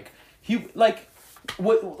dude, like he like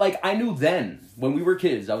what like I knew then when we were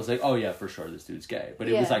kids, I was like, oh yeah, for sure this dude's gay. But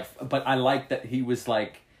it was like, but I liked that he was a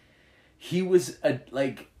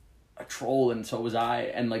troll, and so was I,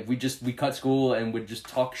 and like we cut school and would just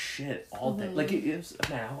talk shit all day. Like it was,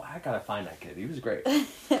 man, I gotta find that kid. He was great. But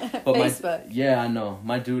Facebook. I know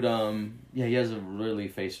my dude. He has a really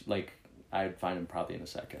face. Like I'd find him probably in a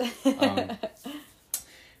second. But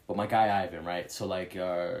my guy Ivan, right? So like,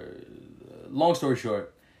 long story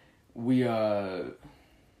short, he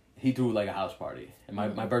threw like a house party, and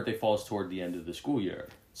my birthday falls toward the end of the school year.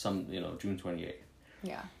 June 28th.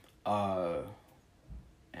 Yeah.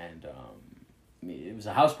 And it was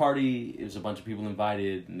a house party. It was a bunch of people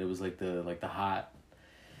invited, and it was like the hot,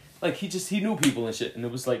 like he knew people and shit, and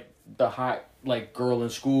it was like the hot like girl in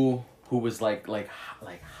school who was like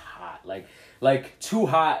hot, like too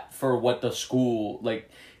hot for what the school like.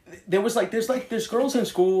 There's girls in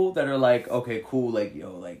school that are like, okay, cool, like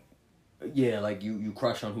yo, like yeah, like you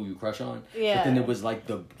crush on who you crush on. Yeah. But then there was like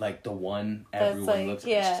the one everyone looks at.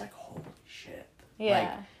 It's just like, holy shit. Yeah.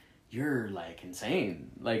 Like, you're like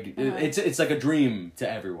insane. Like it's like a dream to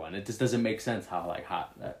everyone. It just doesn't make sense how like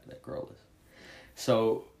hot that girl is.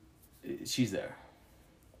 So she's there,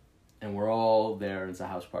 and we're all there. It's a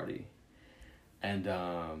house party, and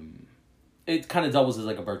it kind of doubles as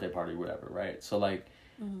like a birthday party, or whatever, right? So like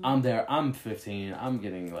I'm there. I'm 15. I'm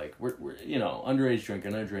getting like we're underage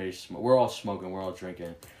drinking, underage smoke. We're all smoking. We're all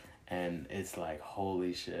drinking. And it's like,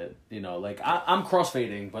 holy shit, like, I'm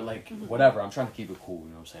crossfading, but, like, whatever, I'm trying to keep it cool, you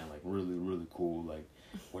know what I'm saying, like, really, really cool, like,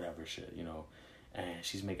 whatever shit, and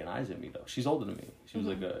she's making eyes at me, though. She's older than me. She was,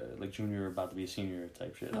 like junior, about to be a senior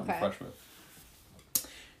type shit. I'm a freshman.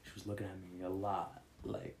 She was looking at me a lot,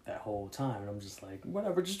 like, that whole time, and I'm just like,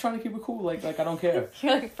 whatever, just trying to keep it cool, like I don't care.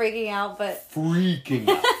 You're, like, freaking out, but... Freaking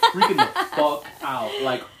the fuck out.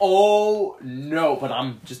 Like, oh, no. But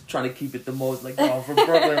I'm just trying to keep it the most, like, I'm from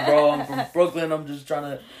Brooklyn, bro. I'm from Brooklyn. I'm just trying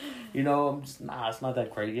to, it's not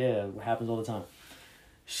that crazy. Yeah, it happens all the time.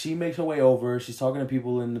 She makes her way over. She's talking to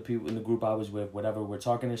people in the group I was with, whatever. We're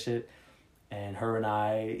talking and shit. And her and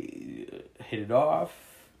I hit it off.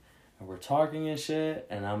 And we're talking and shit.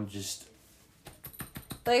 And I'm just...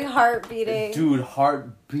 like, heart beating. Dude,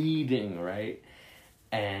 heart beating, right?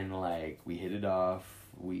 And, like, we hit it off.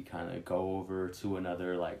 We kind of go over to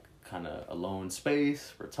another, like, kind of alone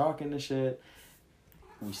space. We're talking and shit.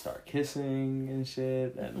 We start kissing and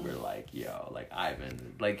shit. And we're like, yo, like,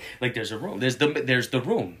 Ivan. Like there's a room. There's the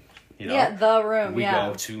room, Yeah, the room, we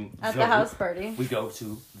go to at the house party. We go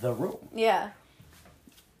to the room. Yeah.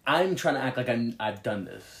 I'm trying to act like I've done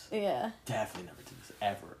this. Yeah. Definitely never did this.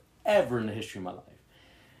 Ever in the history of my life.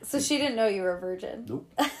 So she didn't know you were a virgin? Nope.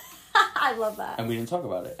 I love that. And we didn't talk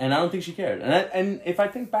about it. And I don't think she cared. And if I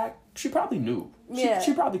think back, she probably knew.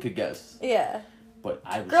 She probably could guess. Yeah. But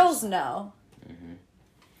I was girls know. Mm-hmm.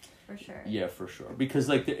 For sure. Yeah, for sure. Because,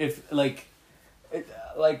 like,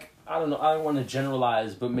 I don't know. I don't want to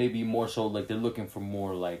generalize, but maybe more so, like, they're looking for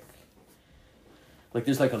more, like like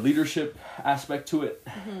there's like a leadership aspect to it.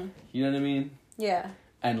 You know what I mean? Yeah.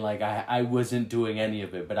 And like I wasn't doing any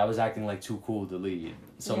of it, but I was acting like too cool to lead.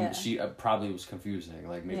 So she probably was confusing.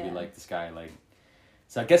 Like maybe like this guy like.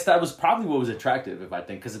 So I guess that was probably what was attractive, if I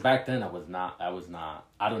think, because back then I was not.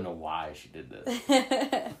 I don't know why she did this.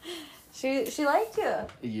 She liked you.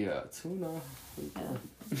 Yeah, tuna. Yeah.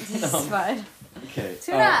 It's fine. Okay.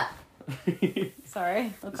 Tuna.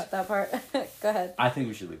 Sorry, we'll cut that part. Go ahead. I think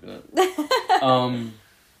we should leave it in.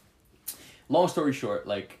 Long story short,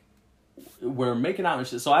 like, we're making out and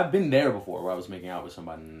shit. So I've been there before where I was making out with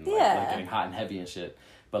somebody and like getting hot and heavy and shit.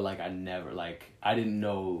 But like I never I didn't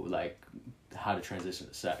know like how to transition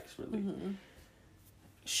to sex really.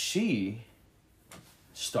 She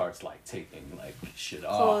starts like taking like shit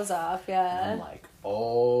off. Clothes off, yeah. And I'm like,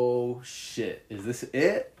 oh shit, is this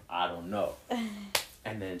it? I don't know.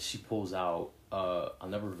 And then she pulls out, I'll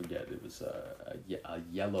never forget, it was a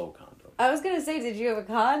yellow condom. I was gonna say, did you have a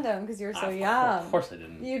condom? Because you were so young. Of course I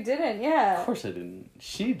didn't. You didn't, yeah. Of course I didn't.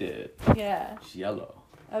 She did. Yeah. She's yellow.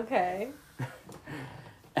 Okay.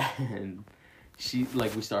 And she,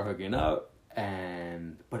 like, we start hooking up,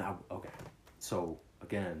 so,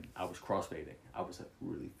 again, I was crossfading. I was, like,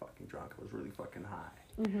 really fucking drunk. I was really fucking high.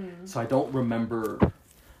 So I don't remember,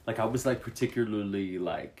 like, I was, like, particularly,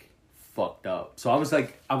 like, fucked up. So I was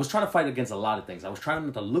trying to fight against a lot of things. I was trying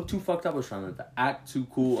not to look too fucked up. I was trying not to act too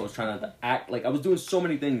cool. I was trying not to act, like, I was doing so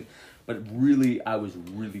many things, but really, I was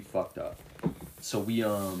really fucked up. So we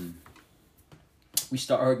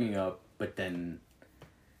start hooking up, but then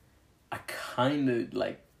I kind of,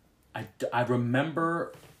 like, I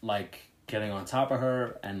remember, like, getting on top of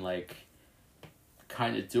her and, like,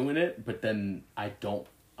 kind of doing it, but then I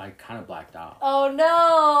kind of blacked out. Oh,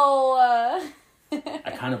 no!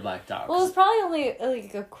 I kind of blacked out. Well, it's probably only,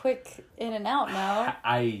 like, a quick in and out now.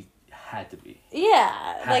 I had to be.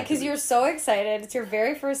 Yeah, like, because you're so excited. It's your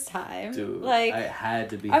very first time. Dude, like, I had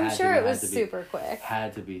to be. I'm sure it was super quick.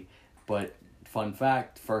 Had to be. But, fun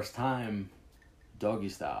fact, first time, doggy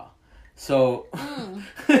style. So,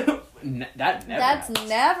 That's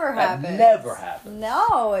never happened. That never happened.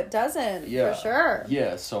 No, it doesn't. Yeah. For sure.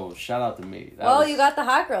 Yeah, so shout out to me. You got the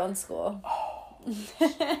hot girl in school. Oh,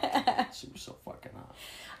 she was so fucking hot.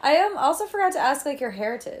 I also forgot to ask, like, your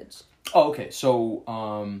heritage. Oh, okay. So,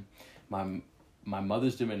 my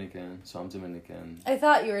mother's Dominican, so I'm Dominican. I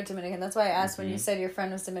thought you were Dominican. That's why I asked when you said your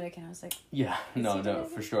friend was Dominican. I was like, yeah, no,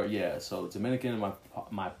 for sure. Yeah, so Dominican, and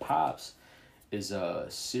my pops is a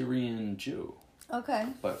Syrian Jew. Okay.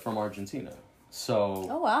 But from Argentina. So.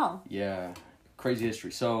 Oh, wow. Yeah. Crazy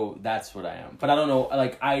history. So that's what I am. But I don't know,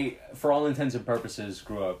 like, for all intents and purposes,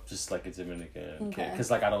 grew up just like a Dominican kid. Because,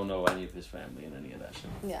 like, I don't know any of his family and any of that shit.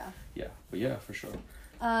 Yeah. Yeah. But yeah, for sure.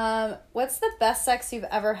 What's the best sex you've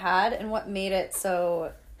ever had and what made it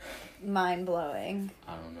so mind-blowing?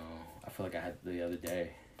 I don't know. I feel like I had the other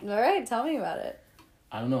day. All right, tell me about it.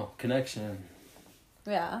 I don't know. Connection.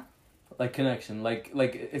 Yeah. Like, connection. Like,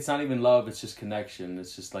 it's not even love, it's just connection.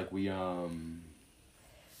 It's just like we, Do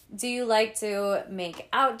you like to make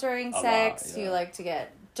out during sex? Lot, yeah. Do you like to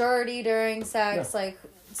get dirty during sex? Yeah. Like,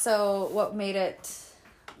 so what made it,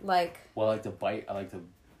 like... Well, I like to bite. I like to...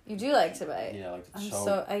 You do like to bite. Yeah, I like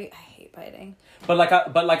to I hate biting. But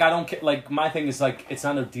I don't care. Like, my thing is, like, it's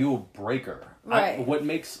not a deal breaker. Right.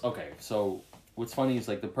 Okay, so what's funny is,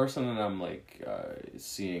 like, the person that I'm, like,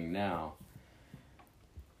 seeing now,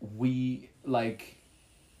 we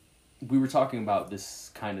were talking about this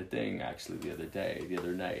kind of thing, actually, the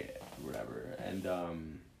other night, whatever, and,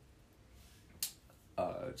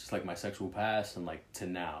 just, like, my sexual past and, like, to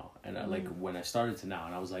now, and, like, when I started to now,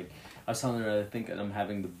 and I was telling her I think that I'm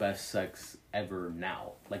having the best sex ever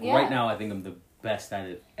now. Like, right now, I think I'm the best at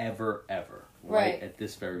it ever, right at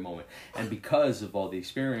this very moment. And because of all the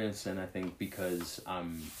experience, and I think because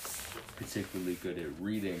I'm particularly good at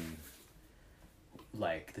reading,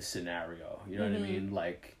 like, the scenario, you know what I mean?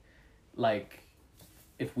 Like,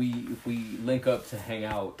 if we link up to hang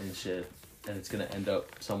out and shit, and it's gonna end up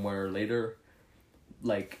somewhere later,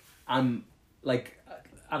 like, I'm, like,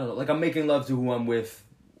 I don't know, like, I'm making love to who I'm with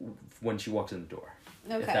when she walks in the door.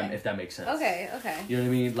 Okay. If that makes sense. Okay. You know what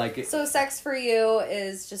I mean? Like, so sex for you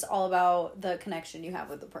is just all about the connection you have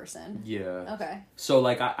with the person. Yeah. Okay. So,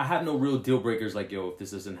 like, I have no real deal breakers, like, yo, if this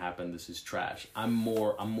doesn't happen, this is trash. I'm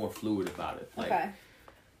more fluid about it. Like, okay.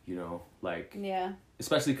 You know, like... Yeah.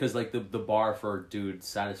 Especially because, like, the bar for, dude,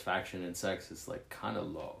 satisfaction in sex is, like, kind of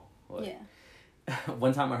low. Like, yeah.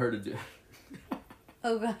 One time I heard a dude...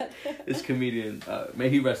 Oh, God. This comedian, may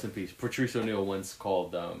he rest in peace, Patrice O'Neal once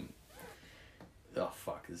called, oh,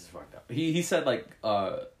 fuck, this is fucked up. He said, like,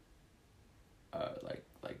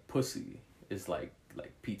 pussy is like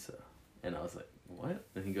pizza. And I was like, what?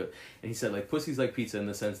 And he said, like, pussy's like pizza in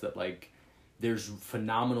the sense that, like, there's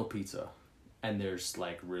phenomenal pizza and there's,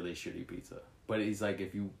 like, really shitty pizza. But he's like,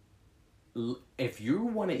 if you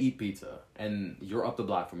want to eat pizza and you're up the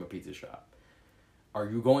block from a pizza shop, are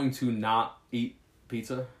you going to not eat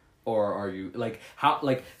pizza? Or are you, like, how,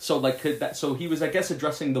 like, so, like, so he was, I guess,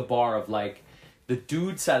 addressing the bar of, like, the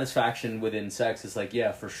dude satisfaction within sex is, like,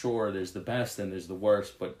 yeah, for sure, there's the best and there's the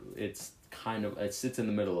worst, but it's kind of, it sits in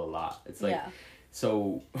the middle a lot. It's, like,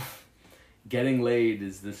 so, getting laid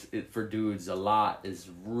is for dudes, a lot is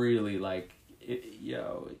really, like,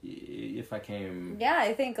 if I came... Yeah,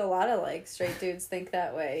 I think a lot of, like, straight dudes think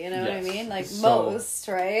that way, you know what I mean? Like, most,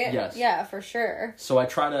 right? Yes. Yeah, for sure. So I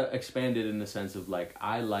try to expand it in the sense of, like,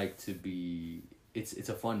 I like to be... It's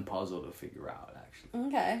a fun puzzle to figure out, actually.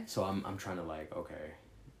 Okay. So I'm trying to, like, okay.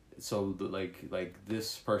 So, like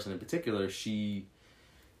this person in particular, you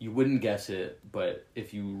wouldn't guess it, but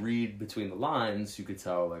if you read between the lines, you could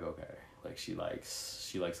tell, like, okay, like, she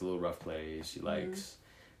likes a little rough play, she likes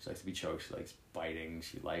to be choked, she likes biting,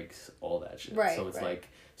 she likes all that shit. Right, so it's like,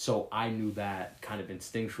 so I knew that kind of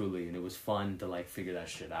instinctually, and it was fun to, like, figure that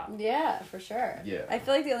shit out. Yeah, for sure. Yeah. I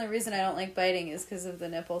feel like the only reason I don't like biting is because of the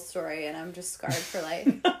nipple story, and I'm just scarred for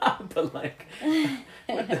life. But, like...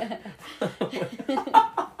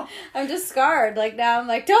 I'm just scarred. Like, now I'm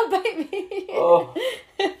like, don't bite me. Oh.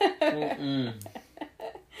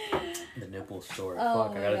 The nipple story. Oh,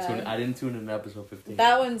 fuck, I didn't tune in episode 15.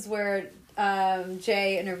 That one's where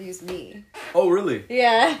Jay interviews me. Oh, really?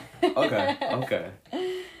 Yeah. Okay.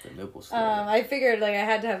 The nipple story. I figured, like, I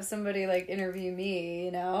had to have somebody, like, interview me,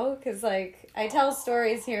 you know? Because, like, I tell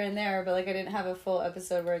stories here and there, but, like, I didn't have a full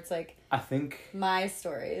episode where it's, like, I think my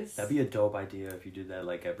stories. that'd be a dope idea if you did that,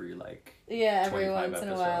 like, every, like... Yeah, every once in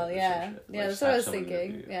a while, yeah. Like, Yeah, that's what I was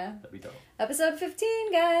thinking, yeah. That'd be dope. Episode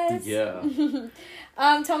 15, guys! Yeah.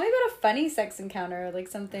 Tell me about a funny sex encounter, like,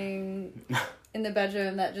 something... in the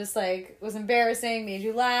bedroom that just, like, was embarrassing, made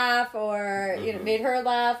you laugh, or, you know, made her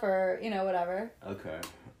laugh, or, you know, whatever. Okay.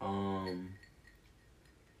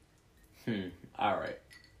 Alright.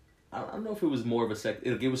 I don't know if it was more of a sex...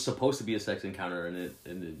 It was supposed to be a sex encounter, and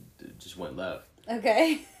it just went left.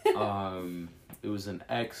 Okay. It was an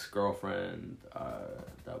ex-girlfriend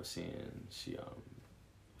that I was seeing. She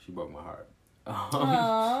broke my heart.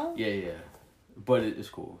 Aww. Yeah. But it's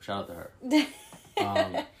cool. Shout out to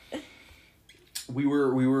her. We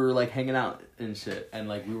were like hanging out and shit, and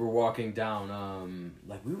like we were walking down,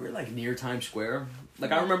 like we were like near Times Square.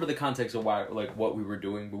 Like I remember the context of why, like what we were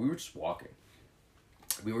doing, but we were just walking.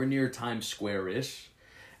 We were near Times Square-ish,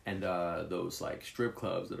 and those like strip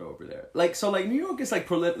clubs that are over there. Like so, like New York is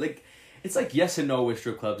like like it's like yes and no with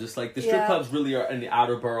strip clubs. It's like the strip clubs really are in the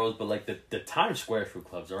outer boroughs, but like the Times Square strip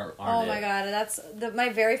clubs aren't. Oh my god, that's my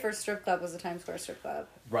very first strip club was a Times Square strip club.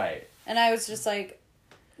 Right. And I was just like.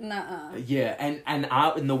 Nuh-uh. Yeah,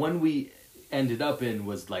 and the one we ended up in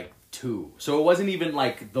was like 2, so it wasn't even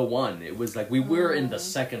like the one. It was like we were in the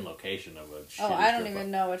second location of a. Oh, I don't even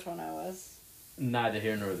know which one I was. Neither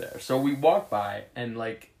here nor there. So we walked by, and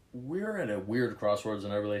like we're at a weird crossroads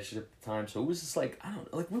in our relationship at the time. So it was just like I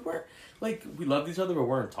don't know, like we weren't like we loved each other, but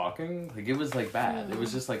weren't talking. Like it was like bad. It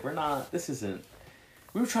was just like we're not. This isn't.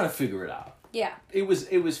 We were trying to figure it out. Yeah. It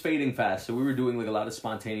was fading fast, so we were doing like a lot of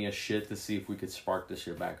spontaneous shit to see if we could spark this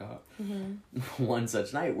shit back up. Mm-hmm. One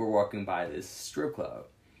such night, we're walking by this strip club,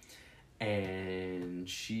 and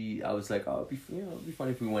I was like, "Oh, it'd be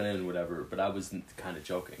funny if we went in, whatever." But I was kind of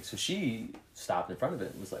joking, so she stopped in front of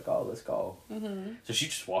it and was like, "Oh, let's go." Mm-hmm. So she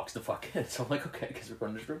just walks the fuck in. So I'm like, "Okay," because we're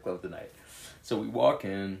going to the strip club tonight. So we walk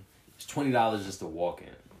in. It's $20 just to walk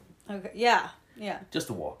in. Okay. Yeah. Just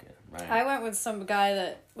to walk in. Right. I went with some guy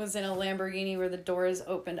that was in a Lamborghini where the doors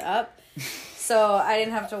opened up, so I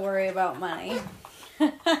didn't have to worry about money.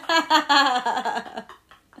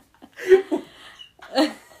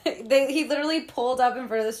 He literally pulled up in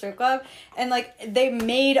front of the strip club, and like they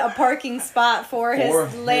made a parking spot for his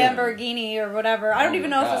Lamborghini or whatever. I don't even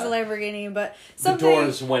know if it was a Lamborghini, but something. The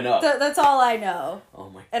doors went up. That's all I know. Oh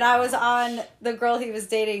my god. And I was on the girl he was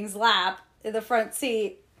dating's lap in the front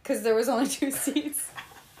seat because there was only 2 seats.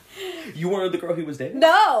 You weren't the girl he was dating?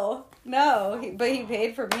 No. But he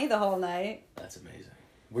paid for me the whole night. That's amazing.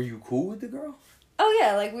 Were you cool with the girl? Oh,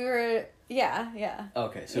 yeah. Like, we were... Yeah.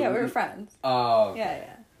 Okay, so... Yeah, we were friends. Oh. Okay.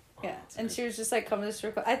 Yeah. Yeah. And she was just like, come to the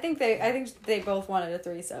strip club. I think they both wanted a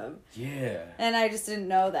threesome. Yeah. And I just didn't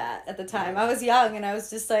know that at the time. I was young, and I was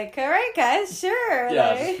just like, all right, guys, sure. Yeah,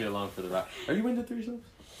 like... I'll just be along for the ride. Are you into threesomes?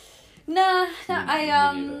 Nah,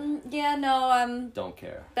 Don't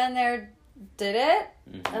care. Been there, did it.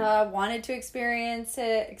 Mm-hmm. Wanted to experience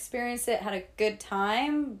it, had a good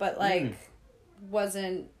time, but like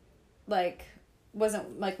wasn't like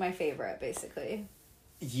wasn't like my favorite, basically.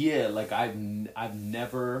 Yeah, like I've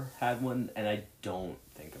never had one, and I don't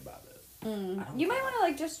think about it. You might want to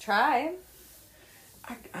like just try.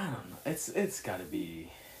 I don't know. It's got to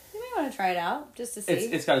be. You might want to try it out just to see.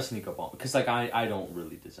 It's got to sneak up on because like I don't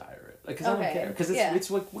really desire it, like, because I don't care, because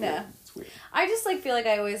it's like weird. Yeah. It's weird. I just like feel like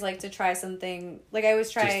I always like to try something. Like I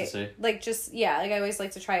always try Just to see? like just yeah, like I always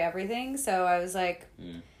like to try everything. So I was like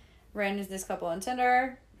ran into this couple on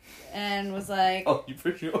Tinder and was like, oh, you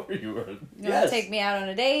for sure you were. You want to take me out on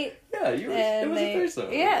a date? Yeah, you were. It was a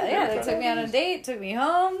threesome. Yeah, they took me out on a date, took me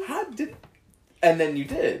home. How did? And then you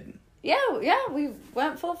did. Yeah, we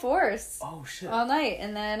went full force. Oh shit! All night,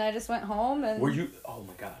 and then I just went home and. Were you? Oh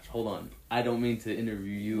my gosh! Hold on. I don't mean to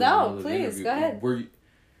interview you. No, please go ahead.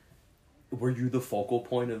 Were you the focal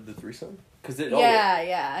point of the threesome? Because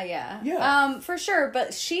yeah. For sure.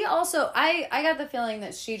 But she also, I got the feeling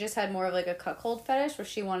that she just had more of like a cuckold fetish where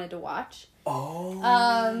she wanted to watch.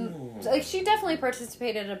 Oh. Like she definitely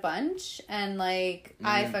participated a bunch, and like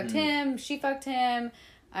I fucked him, she fucked him,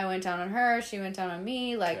 I went down on her, she went down on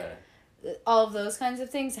me, like. Okay. All of those kinds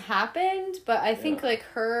of things happened, but I think like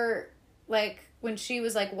her, like when she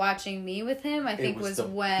was like watching me with him, I think was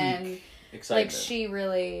when like she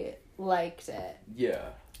really liked it. Yeah.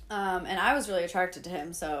 And I was really attracted to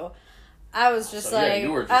him, so I was just like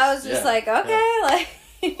okay, like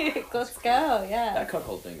let's go. Yeah. That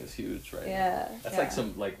cuckold thing is huge, right? Yeah. That's like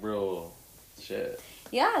some like real shit.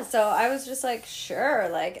 Yeah, so I was just like sure,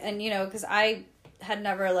 like, and you know, because I had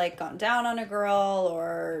never like gone down on a girl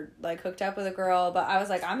or like hooked up with a girl, but I was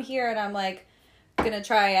like, I'm here and I'm like gonna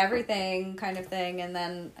try everything kind of thing, and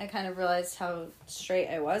then I kind of realized how straight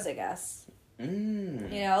I was, I guess. You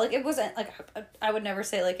know, like it wasn't like I would never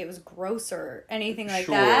say like it was gross or anything like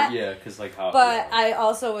that. Yeah, because like how. But I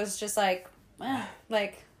also was just like,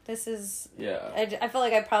 like this is. Yeah. I felt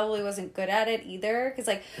like I probably wasn't good at it either, because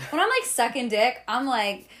like when I'm like sucking dick, I'm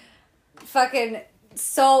like fucking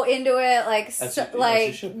so into it, like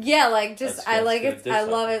yeah, like just I like it. I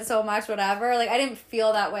love it so much. Whatever. Like I didn't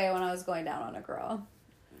feel that way when I was going down on a girl.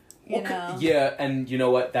 You know? Yeah, and you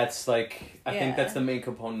know what? That's like I think that's the main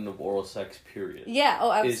component of oral sex. Period. Yeah.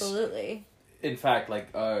 Oh, absolutely. In fact,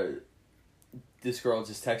 like this girl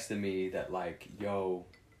just texted me that like, yo,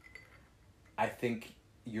 I think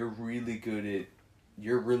you're really good at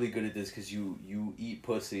this because you eat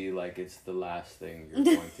pussy like it's the last thing you're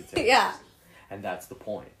going to taste. Yeah. And that's the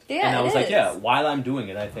point. Yeah, and I was like, yeah, while I'm doing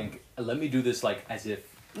it, I think, let me do this like as if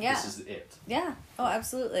this is it. Yeah. Oh,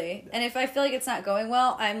 absolutely. And if I feel like it's not going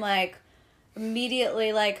well, I'm like,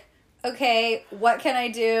 immediately like, okay, what can I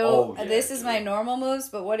do? Oh, yeah, this is my normal moves,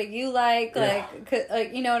 but what do you like? Yeah.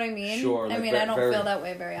 Like, you know what I mean? Sure. I like mean, I don't feel that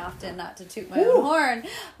way very often, not to toot my own horn,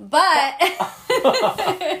 but...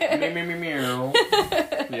 Meow.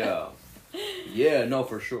 Yeah. Yeah, no,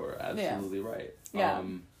 for sure. Absolutely right. Yeah.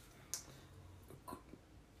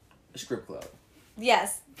 Strip club.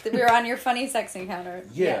 Yes. We were on your funny sex encounter.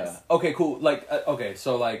 Yeah. Yes. Okay, cool. Like, okay,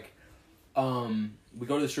 so like, we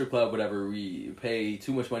go to the strip club, whatever, we pay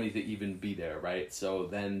too much money to even be there, right? So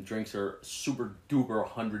then drinks are super duper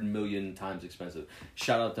 100 million times expensive.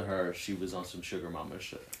 Shout out to her. She was on some sugar mama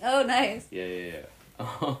shit. Oh, nice. Yeah.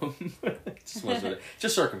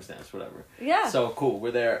 Just circumstance, whatever. Yeah. So cool.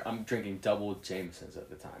 We're there. I'm drinking double Jamesons at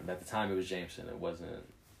the time. At the time, it was Jameson. It wasn't.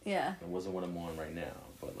 Yeah. It wasn't what I'm on right now,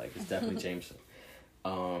 but like it's definitely Jameson.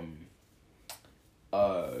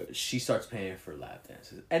 She starts paying for lap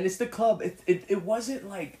dances, and it's the club. It wasn't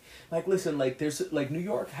like listen, like there's like New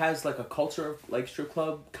York has like a culture of like strip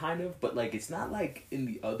club kind of, but like it's not like in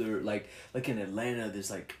the other like in Atlanta there's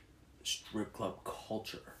like strip club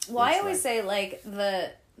culture. Well, I always say like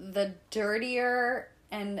the dirtier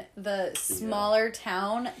and the smaller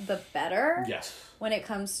town, the better. Yes. When it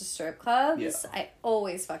comes to strip clubs, I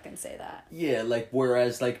always fucking say that. Yeah, like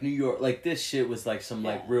whereas like New York, like this shit was like some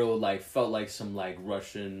like real like felt like some like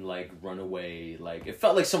Russian like runaway, like it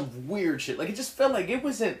felt like some weird shit. Like it just felt like it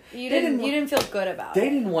wasn't. You didn't feel good about it. They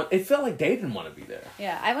didn't want. It felt like they didn't want to be there.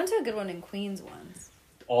 Yeah, I went to a good one in Queens once.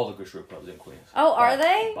 All the good strip clubs in Queens. Oh, are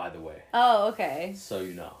they? By the way. Oh, okay. So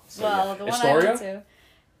you know. So, well, the one Astoria? I went to.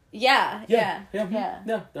 Yeah.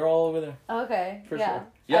 Yeah, they're all over there. Okay. For yeah. sure.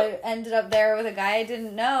 Yep. I ended up there with a guy I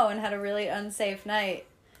didn't know and had a really unsafe night.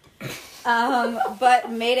 But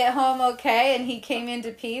made it home okay, and he came in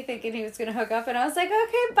to pee thinking he was going to hook up, and I was like,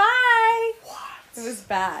 okay, bye. What? It was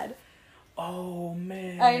bad. Oh,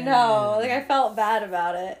 man. I know. Like, I felt bad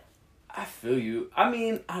about it. I feel you. I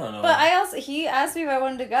mean, I don't know. But he asked me if I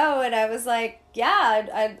wanted to go, and I was like,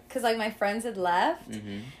 yeah, because like my friends had left.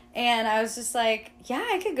 Mm-hmm. And I was just like, yeah,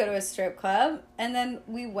 I could go to a strip club. And then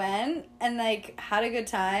we went and, like, had a good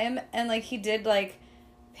time. And, like, he did, like,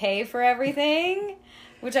 pay for everything,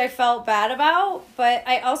 which I felt bad about. But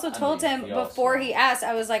I also told him before he asked,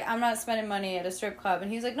 I was like, I'm not spending money at a strip club.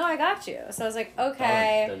 And he was like, no, I got you. So I was like,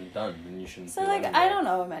 okay. Done. Then you shouldn't. So, like, I don't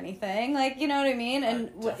owe him anything. Like, you know what I mean?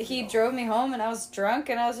 And he drove me home and I was drunk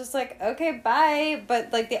and I was just like, okay, bye.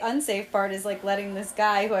 But, like, the unsafe part is, like, letting this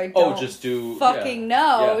guy who I don't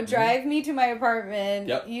know drive me to my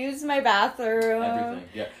apartment, use my bathroom. Everything,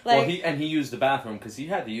 yeah. Like, well, he used the bathroom because he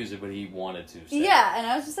had to use it, but he wanted to stay. Yeah, and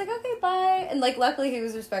I was just like, okay, bye. And, like, luckily he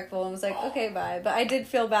was respectful and was like, okay, bye. But I did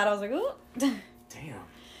feel bad. I was like, ooh. Damn.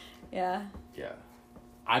 Yeah. Yeah.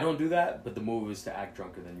 I don't do that, but the move is to act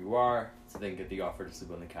drunker than you are, so then get the offer to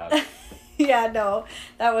sleep on the couch. Yeah, no,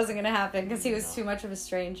 that wasn't going to happen because he was too much of a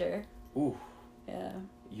stranger. Ooh. Yeah.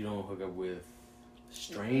 You don't hook up with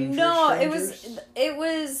strangers? No, strangers? it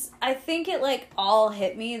was, I think it, like, all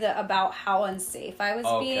hit me about how unsafe I was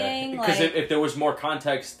being. Because like, if there was more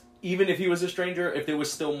context, even if he was a stranger, if there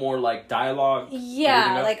was still more, like, dialogue.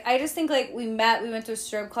 Yeah, like, I just think, like, we went to a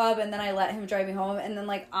strip club, and then I let him drive me home, and then,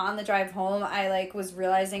 like, on the drive home, I, like, was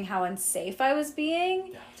realizing how unsafe I was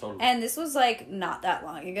being. Yeah, totally. And this was, like, not that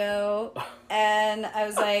long ago, and I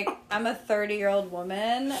was like, I'm a 30-year-old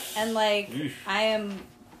woman, and, like, I am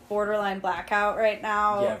borderline blackout right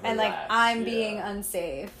now, yeah, and, like, I'm being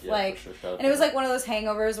unsafe. Yeah, like, for sure. and it was, like, one of those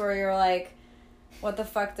hangovers where you're, like, what the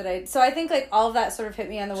fuck did I... So I think, like, all of that sort of hit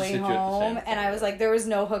me on the way home, and I was like, there was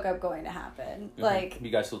no hookup going to happen. Mm-hmm. Like...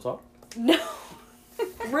 You guys still talk? No.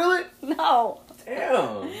 Really? No.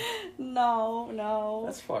 Damn. No.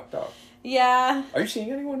 That's fucked up. Yeah. Are you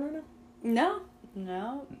seeing anyone right now?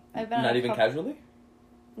 No. I've been Not even casually?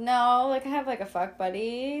 No, like, I have, like, a fuck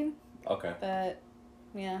buddy. Okay. But,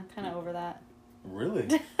 yeah, kind of over that. Really?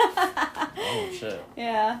 Oh, shit.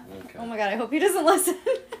 Yeah. Okay. Oh, my God, I hope he doesn't listen.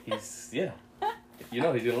 Yeah. You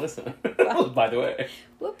know he's gonna listen. By the way.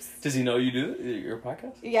 Whoops. Does he know you do your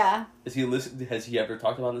podcast? Yeah. Has he ever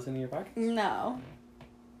talked about listening to your podcast? No.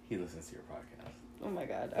 He listens to your podcast. Oh my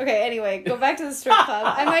God. Okay, anyway, go back to the strip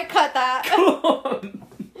club. I might cut that.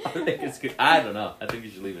 I think it's good. I don't know. I think you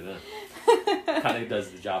should leave it in. Kind of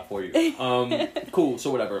does the job for you. Cool. So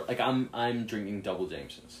whatever. Like I'm drinking double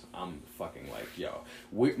Jamesons. I'm fucking like, yo.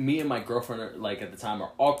 Me and my girlfriend are, like, at the time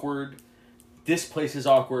are awkward. This place is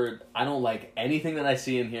awkward. I don't like anything that I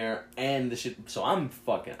see in here, and the shit. So I'm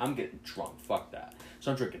getting drunk. Fuck that.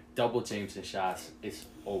 So I'm drinking double Jameson shots. It's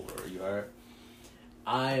over. You heard?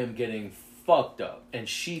 I am getting fucked up, and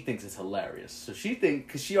she thinks it's hilarious. So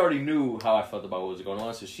because she already knew how I felt about what was going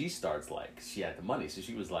on, so she starts, like, she had the money, so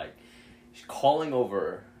she was like, she's calling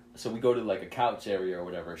over. So we go to, like, a couch area or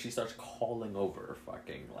whatever. She starts calling over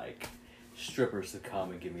fucking, like, strippers to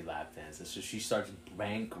come and give me lap dances. So she starts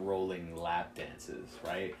bankrolling lap dances,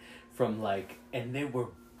 right? From, like, and they were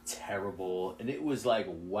terrible, and it was, like,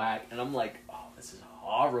 whack, and I'm like, oh, this is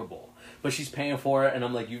horrible. But she's paying for it, and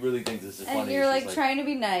I'm like, you really think this is funny? And you're, like, trying to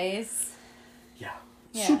be nice. Yeah.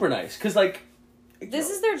 Super nice. Because, like, this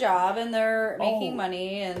is their job, and they're making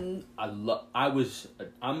money, and...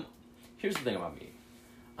 Here's the thing about me.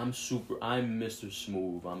 I'm Mr.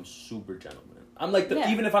 Smooth. I'm super gentleman. I'm like,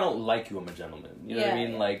 even if I don't like you, I'm a gentleman. You know what I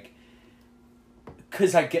mean? Yeah. Like,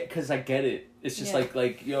 cause I get it. It's just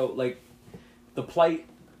like, yo, like, the plight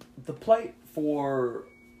for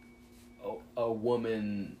a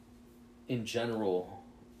woman in general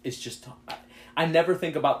is just, I never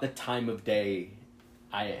think about the time of day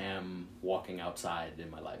I am walking outside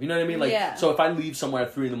in my life. You know what I mean? Like, so if I leave somewhere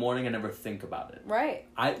at 3 a.m, I never think about it. Right.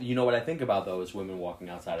 You know what I think about, though, is women walking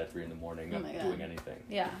outside at 3 a.m, doing anything.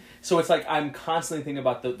 Yeah. So it's like I'm constantly thinking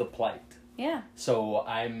about the plight. Yeah. So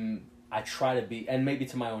I try to be, and maybe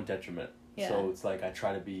to my own detriment. Yeah. So it's like I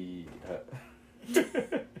try to be,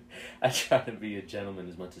 I try to be a gentleman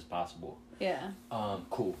as much as possible. Yeah.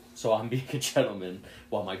 Cool. So I'm being a gentleman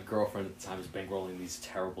while my girlfriend at the time is bankrolling these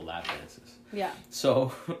terrible lap dances. Yeah.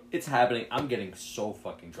 So it's happening. I'm getting so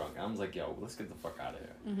fucking drunk. I was like, yo, let's get the fuck out of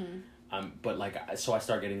here. Mm-hmm. But, like, so I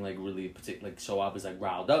start getting, like, really particular. Like, so I was, like,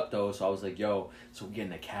 riled up, though. So I was like, yo, so we get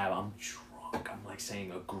in a cab. I'm drunk. I'm, like,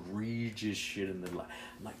 saying egregious shit in the I'm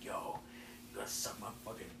like, yo, you gotta suck my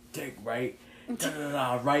fucking dick, right?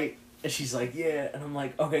 Right? And she's like, yeah. And I'm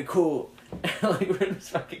like, okay, cool. And, like, we're in this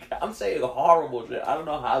fucking cab. I'm saying horrible shit. I don't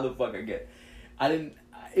know how the fuck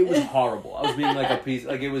it was horrible. I was being, like, a piece.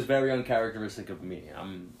 Like, it was very uncharacteristic of me.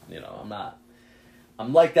 I'm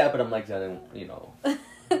like that, but I'm like that, you know.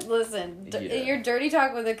 Listen, you're dirty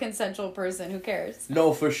talk with a consensual person. Who cares?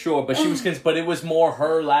 No, for sure. But she was, but it was more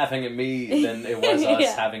her laughing at me than it was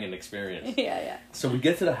us having an experience. Yeah. So we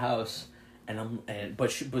get to the house,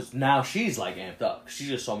 But now she's like amped up. She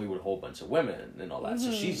just saw me with a whole bunch of women and all that.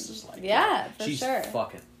 So she's just like, she's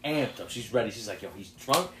fucking amped up. She's ready. She's like, yo, he's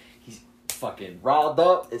drunk. He's fucking riled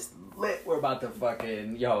up. It's lit. We're about to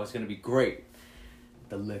fucking, it's gonna be great.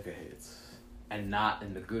 The liquor hits, and not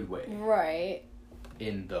in the good way. Right.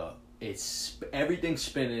 It's everything's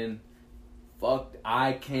spinning. Fuck,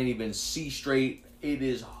 I can't even see straight. It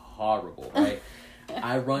is horrible, right?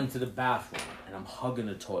 I run to the bathroom and I'm hugging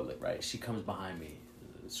the toilet, right? She comes behind me,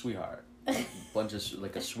 sweetheart,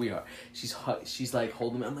 like a sweetheart. She's like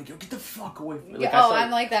holding me. I'm like, yo, get the fuck away from me. Like,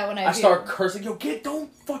 I'm like that when I start cursing. Yo,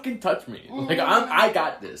 don't fucking touch me. Like I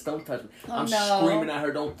got this. Don't touch me. I'm screaming at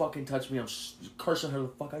her. Don't fucking touch me. I'm cursing her the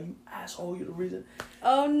fuck out. You asshole. You're the reason.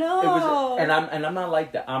 Oh no. And I'm not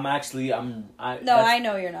like that. I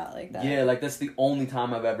know you're not like that. Yeah, like that's the only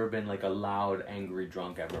time I've ever been like a loud, angry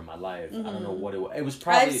drunk ever in my life. I don't know what it was. It was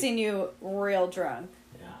probably. I've seen you real drunk.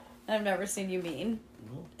 Yeah. I've never seen you mean.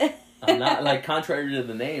 No. I'm not, like, contrary to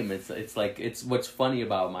the name, it's like, it's what's funny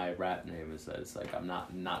about my rap name is that it's like I'm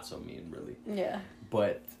not so mean, really. Yeah.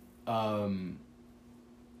 But, and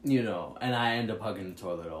I end up hugging the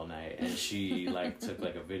toilet all night, and she, like, took,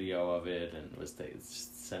 like, a video of it and was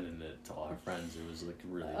sending it to all her friends. It was, like,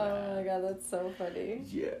 really bad. Oh my god, that's so funny.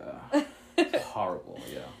 Yeah. Horrible,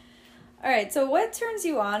 yeah. Alright, so what turns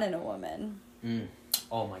you on in a woman?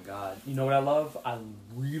 Oh my god. You know what I love? I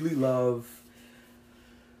really love...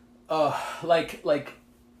 like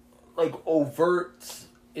overt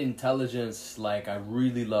intelligence. Like I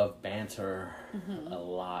really love banter a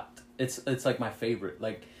lot. It's like my favorite.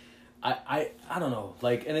 Like I don't know.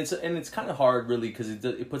 Like and it's kind of hard really because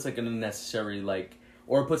it puts like an unnecessary like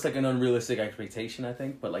or it puts like an unrealistic expectation I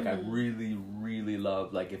think. But like I really really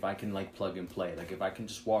love like if I can like plug and play. Like if I can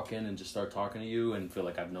just walk in and just start talking to you and feel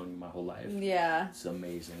like I've known you my whole life. Yeah, it's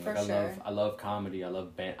amazing. For like sure. I love comedy. I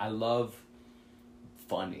love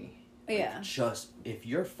funny. Yeah. Like just if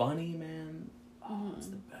you're funny, man, it's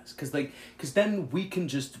the best. Cause then we can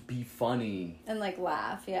just be funny and like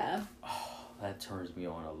laugh. Yeah. Oh, that turns me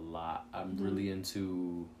on a lot. I'm really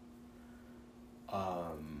into.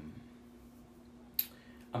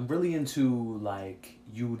 I'm really into like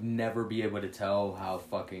you would never be able to tell how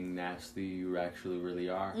fucking nasty you actually really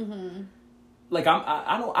are. Mm-hmm. Like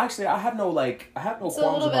I don't actually I have no qualms about. It's a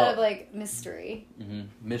little bit of like mystery.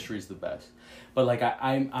 Mm-hmm. Mystery's the best. But like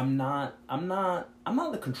I'm not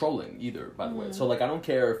the controlling either, by the way. So like I don't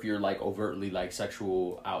care if you're like overtly like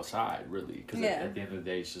sexual outside, really, because at the end of the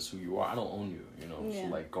day it's just who you are. I don't own you, So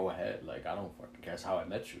like go ahead, like I don't fucking care. It's how I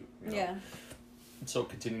met you. Yeah. So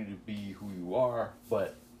continue to be who you are,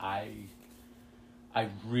 but I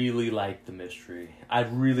really like the mystery. I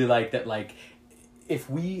really like that. Like if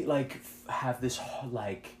we like have this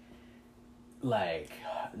like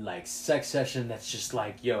sex session that's just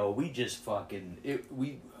like, yo, we just fucking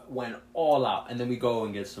we went all out and then we go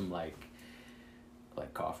and get some like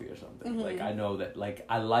coffee or something. Like I know that like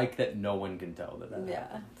I like that no one can tell that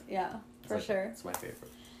happened. Yeah, for sure. It's my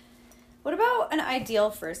favorite. What about an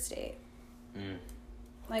ideal first date?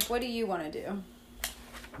 Like what do you want to do?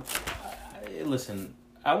 Listen,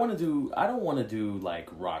 I don't want to do like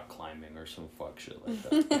rock climbing or some fuck shit like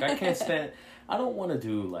that. Like I can't stand I don't want to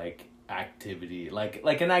do like activity like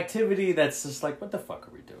an activity that's just like what the fuck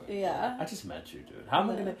are we doing? Yeah, I just met you, dude. How am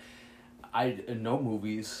I gonna no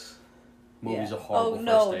movies are horrible. Oh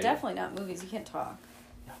no, definitely not movies. You can't talk.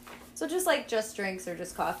 So just drinks or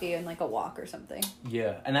just coffee and like a walk or something.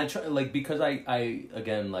 Yeah, and I try like because I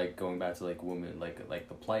again like going back to like women like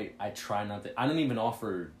the plight. I try not to. I don't even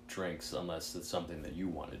offer drinks unless it's something that you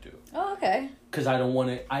want to do. Oh, okay. Because I don't want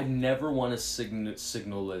to. I never want to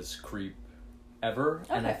signal as creep, ever.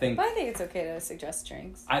 Okay. And I think it's okay to suggest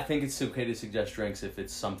drinks. I think it's okay to suggest drinks if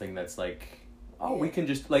it's something that's like. Oh, we can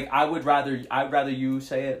just, like, I'd rather you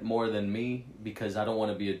say it more than me, because I don't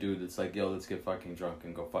want to be a dude that's like, yo, let's get fucking drunk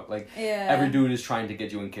and go fuck. Like, every dude is trying to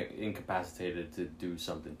get you incapacitated to do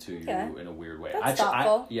something to you in a weird way. That's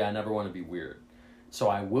thoughtful. I never want to be weird. So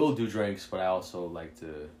I will do drinks, but I also like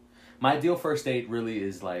to... My ideal first date really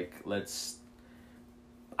is, like, just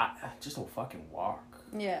a fucking walk.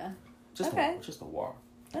 Yeah. Just a walk.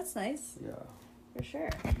 That's nice. Yeah. For sure.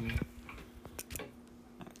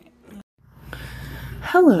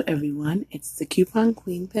 Hello, everyone. It's the Coupon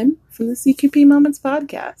Queen Pin from the CQP Moments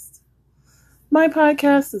podcast. My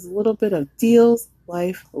podcast is a little bit of deals,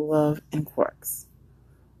 life, love, and quirks.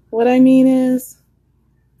 What I mean is,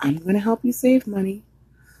 I'm going to help you save money.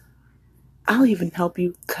 I'll even help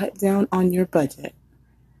you cut down on your budget.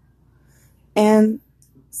 And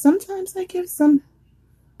sometimes I give some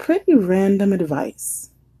pretty random advice.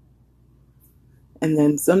 And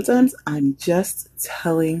then sometimes I'm just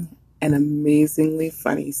telling an amazingly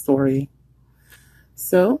funny story.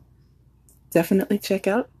 So, definitely check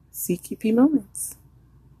out CQP Moments.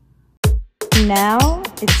 Now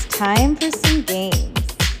it's time for some games.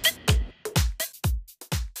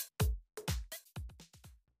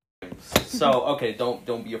 So, okay,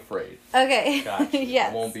 don't be afraid. Okay. Gotcha.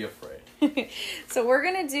 Yes. I won't be afraid. So we're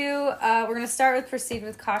gonna start with proceed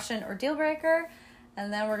with caution or deal breaker,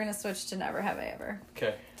 and then we're gonna switch to never have I ever.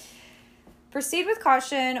 Okay. Proceed with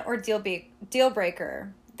caution or deal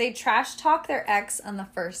breaker. They trash talk their ex on the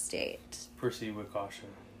first date. Proceed with caution.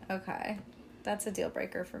 Okay, that's a deal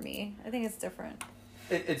breaker for me. I think it's different.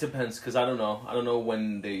 It depends, because I don't know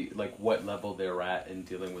when they, like, what level they're at in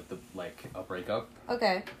dealing with a breakup.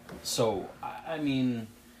 Okay. So, I mean,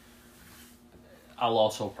 I'll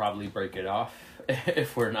also probably break it off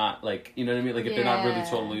if we're not, like, you know what I mean? Like, if they're not really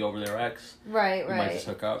totally over their ex. Right. We might just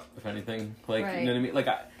hook up, if anything. Like, Right. you know what I mean? Like,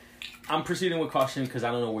 I'm proceeding with caution because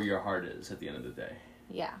I don't know where your heart is at the end of the day.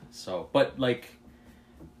 Yeah. So, but, like,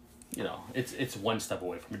 you know, it's one step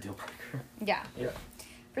away from a deal breaker. Yeah. Yeah.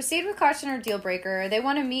 Proceed with caution or deal breaker. They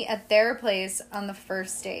want to meet at their place on the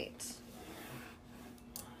first date.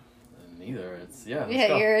 Neither. It's, yeah, let's Yeah,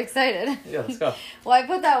 go. you're excited. Yeah, let's go. Well, I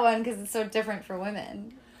put that one because it's so different for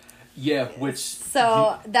women. Yeah, which...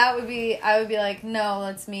 So I would be like, no,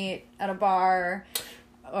 let's meet at a bar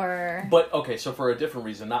or... But, okay, so for a different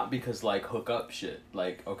reason, not because, like, hookup shit.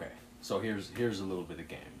 Like, okay, so here's a little bit of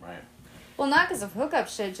game, right? Well, not because of hookup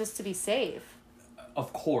shit, just to be safe.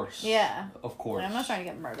 Of course. Yeah. Of course. I'm not trying to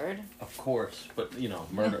get murdered. Of course, but, you know,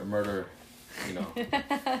 murder, you know.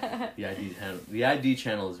 The ID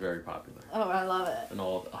channel is very popular. Oh, I love it. And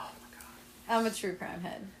all, oh my god. I'm a true crime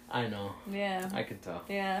head. I know. Yeah. I can tell.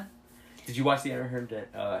 Yeah. Did you watch the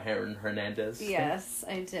Aaron Hernandez thing? Yes,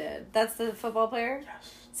 I did. That's the football player?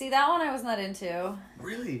 Yes. See, that one I was not into.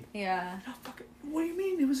 Really? Yeah. No, fucking, what do you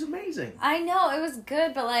mean? It was amazing. I know, it was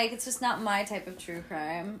good, but, like, it's just not my type of true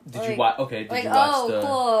crime. Did you watch, okay, Like, you watch the...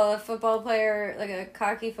 cool, a football player, like a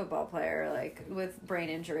cocky football player, like, with brain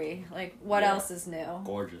injury. Like, what else is new?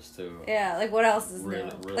 Gorgeous, too. Yeah, like, what else is Really,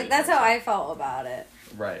 new? really Like, that's nice. how I felt about it.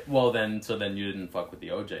 Right. Well, then you didn't fuck with the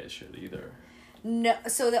OJ shit either. No,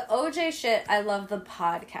 so the OJ shit, I love the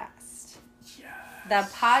podcast. Yeah. The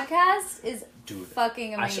podcast is Dude,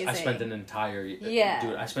 fucking amazing. I spent an entire... Yeah.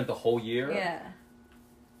 Dude, I spent the whole year... Yeah.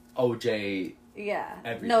 OJ... Yeah.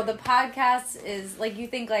 Everything. No, the podcast is, like, you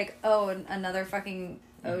think, like, oh, another fucking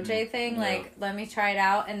OJ thing? Yeah. Like, let me try it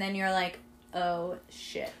out. And then you're like, oh,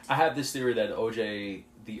 shit. I have this theory that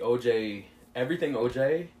everything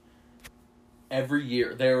OJ, every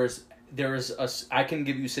year, there is I can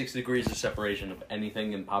give you 6 degrees of separation of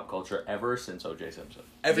anything in pop culture ever since OJ Simpson.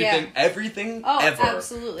 Everything Oh, ever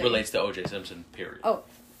absolutely. relates to OJ Simpson, period. Oh,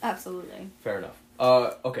 absolutely. Fair enough.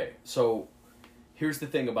 Okay, so here's the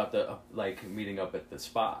thing about the, like, meeting up at the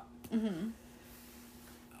spot. Mm-hmm.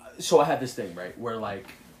 So I had this thing, right, where, like,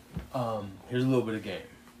 here's a little bit of game.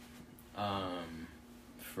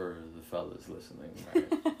 For the fellas listening, right?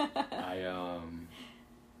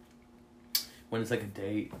 When it's like a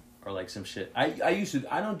date or like some shit, I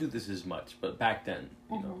don't do this as much, but back then,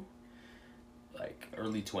 you know, like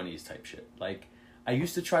early 20s type shit. Like, I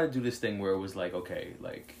used to try to do this thing where it was like, okay,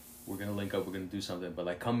 like, we're gonna link up, we're gonna do something, but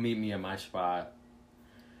like, come meet me at my spot.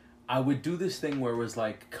 I would do this thing where it was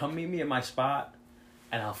like, come meet me at my spot,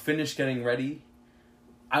 and I'll finish getting ready.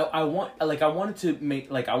 I wanted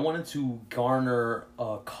to garner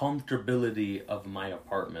a comfortability of my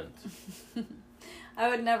apartment. I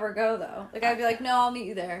would never go, though. Like, I'd be like, no, I'll meet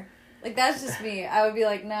you there. Like, that's just me. I would be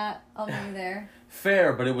like, nah, I'll meet you there.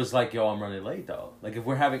 Fair, but it was like, yo, I'm running late, though. Like, if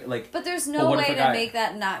we're having, like... But there's no way to make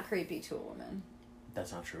that not creepy to a woman.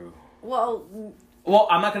 That's not true. Well,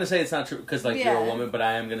 I'm not going to say it's not true, because, like, you're a woman, but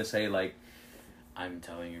I am going to say, like, I'm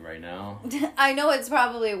telling you right now. I know it's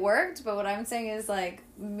probably worked, but what I'm saying is, like,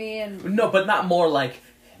 me and... No, but not more like,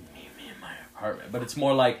 meet me in my apartment. But it's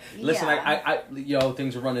more like, listen, Yeah. yo,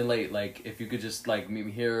 things are running late. Like, if you could just, like, meet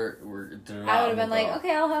me here, I would have been like,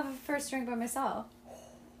 okay, I'll have a first drink by myself.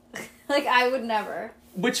 Like, I would never.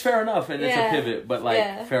 Which, fair enough, and it's a pivot, but,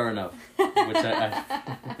 like, fair enough. Which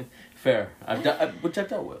fair. Which I've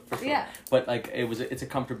dealt with, for sure. Yeah. But, like, it's a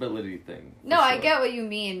comfortability thing. No, sure. I get what you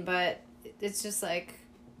mean, but it's just like,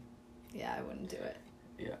 yeah, I wouldn't do it.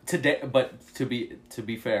 Yeah. Today, but to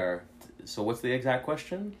be fair, so what's the exact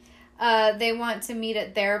question? They want to meet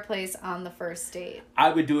at their place on the first date. I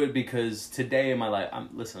would do it because today in my life, I'm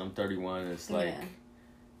 31. It's like,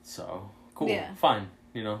 so cool, fine,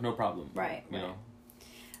 you know, no problem, Right. You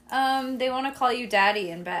know, they want to call you daddy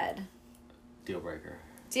in bed. deal breaker.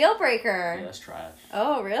 Deal breaker. Yeah, that's trash.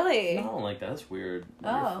 Oh, really? No, I don't like that. That's weird. Oh.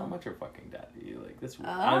 I'm not your fucking daddy. Like, that's weird.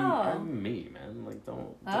 Oh. I'm me, man. Like,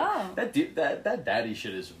 don't. Oh. That daddy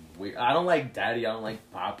shit is weird. I don't like daddy. I don't like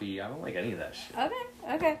poppy. I don't like any of that shit.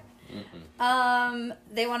 Okay.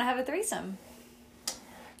 They want to have a threesome.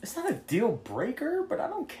 It's not a deal breaker, but I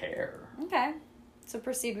don't care. Okay. So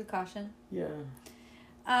proceed with caution. Yeah.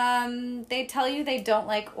 They tell you they don't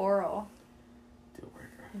like oral.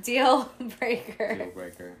 Deal breaker. Deal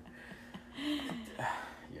breaker. Yeah.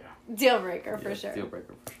 Deal breaker for sure. Deal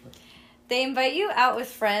breaker for sure. They invite you out with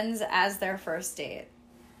friends as their first date.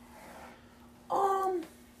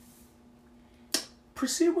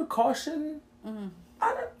 Proceed with caution. Mm-hmm.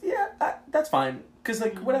 That's fine. Cause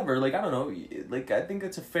like whatever, like I don't know, like I think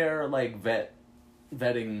it's a fair like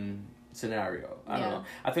vetting scenario. I don't know.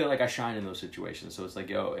 I feel like I shine in those situations. So it's like,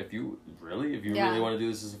 yo, if you really want to do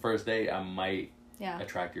this as a first date, I might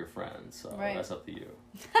attract your friends. So that's up to you.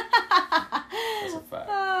 That's a fact.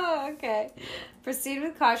 Oh, okay. Yeah. Proceed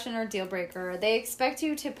with caution or deal breaker. They expect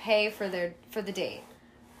you to pay for the date.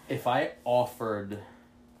 If I offered,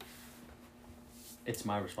 it's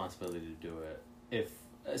my responsibility to do it.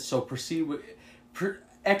 Proceed with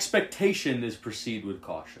expectation is proceed with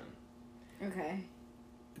caution. Okay.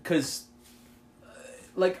 Because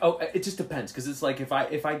it just depends, because it's like if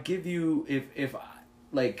I give you if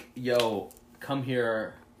like, yo, come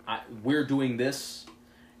here, we're doing this,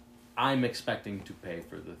 I'm expecting to pay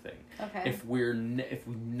for the thing. Okay. If we're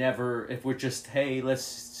just, hey, let's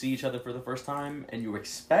see each other for the first time, and you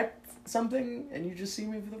expect something and you just see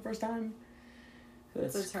me for the first time,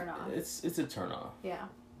 it's a turn off. It's a turn off. Yeah.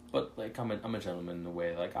 But like I'm a gentleman in a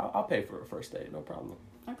way, like I'll pay for a first date, no problem.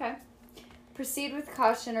 Okay. Proceed with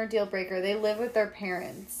caution or deal breaker. They live with their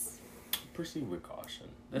parents. Proceed with caution.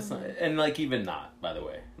 That's not, and like even not, by the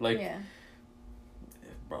way. Like,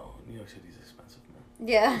 bro, New York City's expensive, man.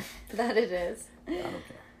 Yeah, that it is. Yeah, I don't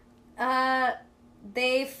care.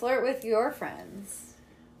 They flirt with your friends.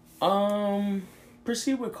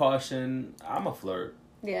 Proceed with caution. I'm a flirt.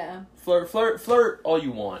 Yeah. Flirt all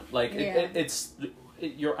you want. Like Yeah.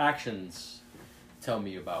 Your actions tell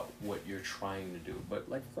me about what you're trying to do. But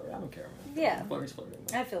like, I don't care, man. Yeah. Flirting's flirting.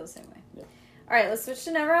 Man. I feel the same way. Yeah. All right, let's switch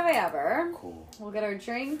to Never Have I Ever. Cool. We'll get our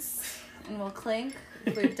drinks and we'll clink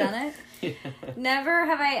if we've done it. Yeah. Never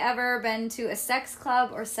have I ever been to a sex club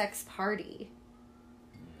or sex party.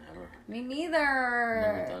 Never. Me neither.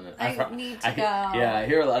 Never done it. I need to go. Yeah, I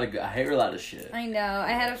hear a lot of shit. I know.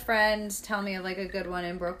 I had a friend tell me of like a good one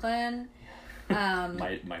in Brooklyn.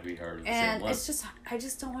 Might be her. And it's just, I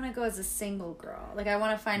just don't want to go as a single girl. Like, I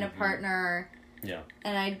want to find a partner. Yeah.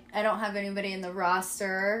 And I don't have anybody in the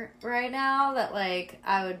roster right now that like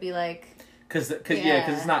I would be like. Because it's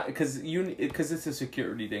a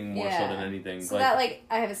security thing more so than anything. So that like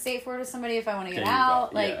I have a safe word with somebody if I want to get There you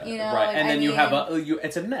out, go. like Yeah. you know, right? like, And then I you mean, have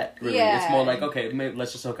it's a net. Really, Yeah. It's more like, okay, maybe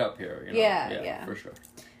let's just hook up here. You know? Yeah. for sure.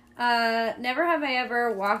 Never have I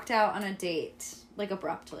ever walked out on a date like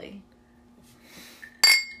abruptly.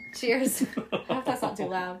 Cheers. I hope that's not too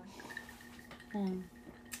loud.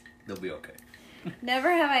 They'll be okay.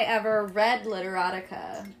 Never have I ever read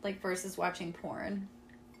literotica, like versus watching porn.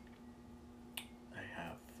 I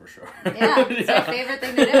have, for sure. Yeah, it's my favorite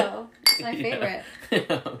thing to do. It's my favorite.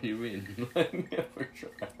 Yeah, what do you mean? Yeah, for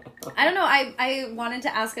sure. I don't know. I wanted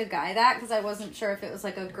to ask a guy that because I wasn't sure if it was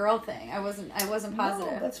like a girl thing. I wasn't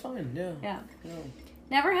positive. No, that's fine. Yeah. Yeah. No.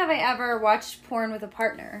 Never have I ever watched porn with a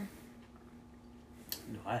partner.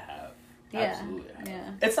 No, I have. Yeah. Absolutely. I have.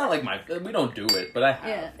 Yeah. It's not like we don't do it, but I have.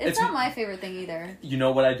 Yeah, it's not my favorite thing either. You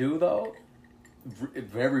know what I do though?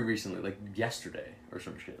 Very recently, like yesterday or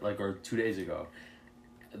some shit, like or 2 days ago,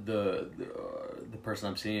 the person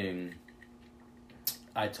I'm seeing,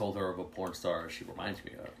 I told her of a porn star she reminds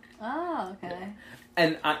me of. Oh, okay. Yeah.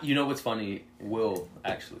 And you know what's funny? Will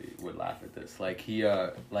actually would laugh at this. Like he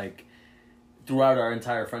like. Throughout our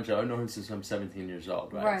entire friendship, I've known him since I'm 17 years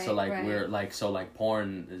old, right? So like we're like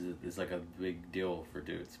porn is like a big deal for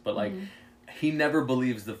dudes, but like he never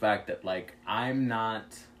believes the fact that like I'm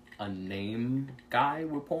not a name guy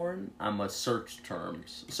with porn. I'm a search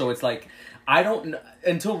terms. So it's like I don't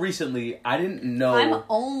until recently I didn't know. I'm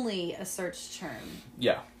only a search term.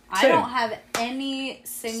 Yeah. I don't have any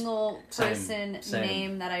single person Same.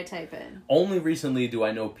 name that I type in. Only recently do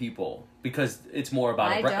I know people because it's more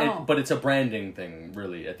about but it's a branding thing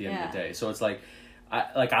really at the end of the day. So it's like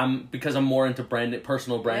I'm more into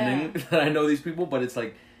personal branding that I know these people, but it's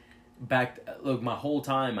like my whole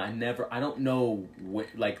time I don't know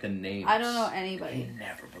like the names. I don't know anybody. He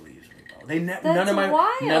never believes me, bro.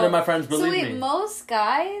 None of my friends believe me. So wait, most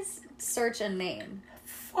guys search a name.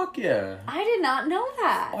 Fuck yeah. I did not know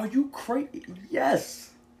that. Are you crazy?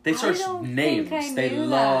 Yes. They search don't names. think I They knew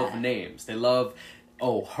love that. names. They love,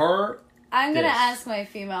 her. I'm gonna This. ask my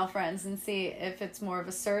female friends and see if it's more of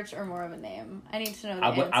a search or more of a name. I need to know the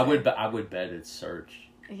answer. I would bet it's search.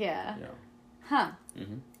 Yeah. Yeah. Huh.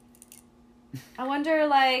 Mm-hmm. I wonder,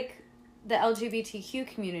 like, the LGBTQ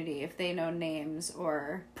community, if they know names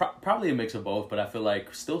or... Probably a mix of both, but I feel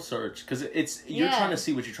like still search, because you're Yeah. trying to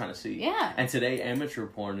see what you're trying to see. Yeah. And today, amateur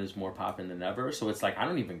porn is more popping than ever, so it's like, I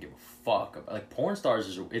don't even give a fuck. Like, porn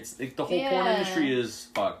stars it's like, the whole porn Yeah. industry is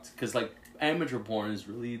fucked, because, like, amateur porn is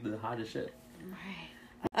really the hottest shit.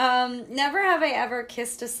 Right. Never have I ever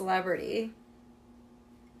kissed a celebrity.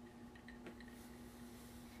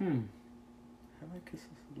 Have I kissed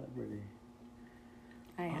a celebrity?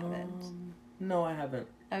 I haven't. No, I haven't.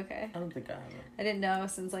 Okay. I don't think I haven't. I didn't know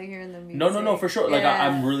since like hearing the music. No, for sure. Like, Yeah.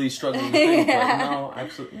 I'm really struggling to think, Yeah. but no,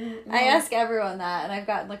 absolutely. No. I ask everyone that, and I've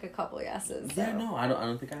gotten like a couple yeses. So. Yeah, no, I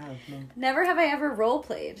don't think I have, no. Never have I ever role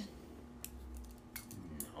played.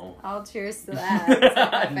 No. I'll cheers to that. It's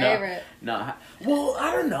like my No. favorite. No, well,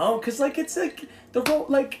 I don't know, because, like, it's, like, the role,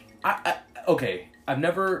 like, okay, I've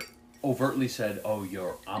never overtly said, oh,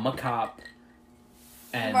 I'm a cop,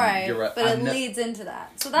 and Right, you're a... but it leads into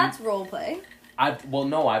that. So that's role play. I've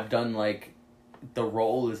done, like, the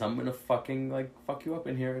role is I'm gonna fucking, like, fuck you up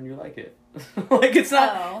in here and you like it. Like, it's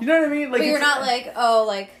not, Oh. you know what I mean? Like, But you're it's, not like, oh,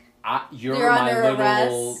 like, you're you're my under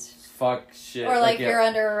little arrest. fuck shit. or like yeah. you're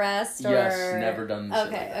under arrest, or... Yes, never done shit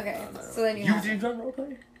Okay, like that. okay. No. So then you You've haven't. done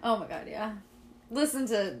roleplay? Oh my god, yeah. Listen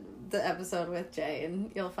to the episode with Jay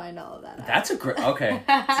and you'll find all of that out. That's a great, okay.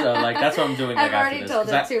 So, like, that's what I'm doing, like, I've after already this, told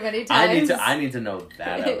 'cause it too many times. I need to know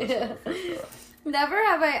that episode, Yeah. for sure. Never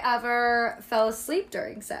have I ever fell asleep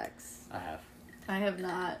during sex. I have. I have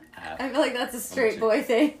not. I have. I feel like that's a straight I'm boy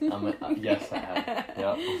thing. Yes, I have.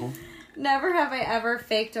 Yep. Never have I ever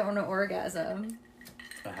faked an orgasm.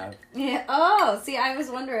 I have. Yeah. Oh, see, I was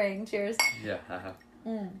wondering. Cheers. Yeah, I have.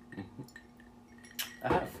 Mm.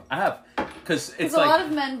 I have. Because it's Because a like... lot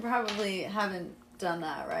of men probably haven't done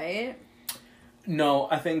that, right? No,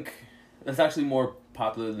 I think that's actually more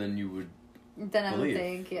popular than you would... Then I would Believe.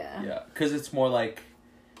 think, yeah. Yeah, because it's more like...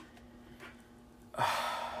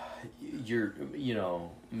 you're,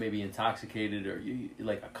 maybe intoxicated, or you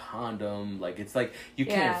like a condom, like it's like you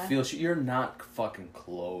can't Yeah. feel you're not fucking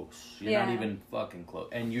close, you're not Yeah. even fucking close,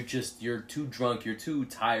 and you're too drunk, you're too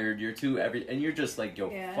tired, you're too and you're just like,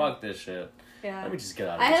 yo, Yeah. fuck this shit, Yeah. let me just get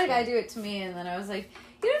out of I this had a guy one. do it to me, and then I was like,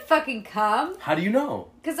 you didn't fucking come. How do you know?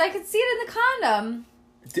 Because I could see it in the condom.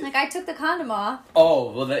 Like, I took the condom off.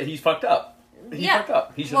 Oh, well, he's fucked up. He Yeah. fucked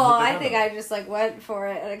up. He should. Well, I think I just, like, went for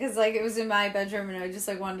it. Because, like, it was in my bedroom, and I just,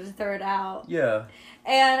 like, wanted to throw it out. Yeah.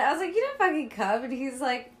 And I was like, you didn't fucking come. And he's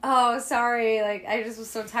like, oh, sorry. Like, I just was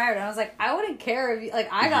so tired. And I was like, I wouldn't care if you... Like,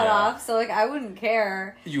 I got Yeah. off, so, like, I wouldn't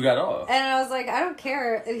care. You got off. And I was like, I don't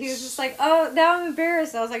care. And he was just like, oh, now I'm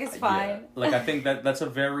embarrassed. I was like, it's fine. Yeah. Like, I think that's a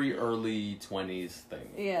very early 20s thing.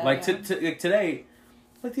 Yeah, Like, yeah. like today,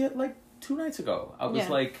 like 2 nights ago, I was Yeah.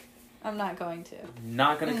 like, I'm not going to.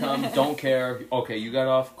 not gonna come, don't care. Okay, you got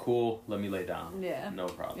off, cool, let me lay down. Yeah. No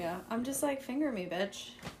problem. Yeah. I'm just like, finger me, bitch.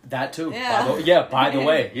 That too. Yeah. By the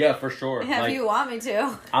way, yeah, for sure. Yeah, Like, if you want me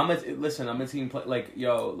to. I'm a team play, like,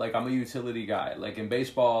 I'm a utility guy. Like, in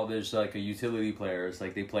baseball, there's like a utility player. It's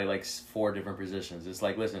like they play like 4 different positions. It's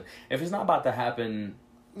like, listen, if it's not about to happen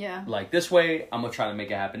Yeah. like this way, I'm gonna try to make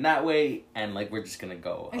it happen that way, and like we're just gonna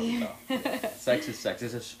go. How we go. Sex is sex.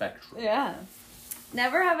 It's a spectrum. Yeah.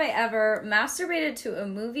 Never have I ever masturbated to a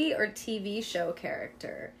movie or TV show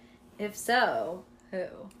character. If so, who?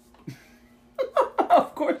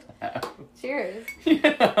 Of course I have. Cheers.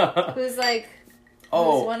 Yeah. Who's like,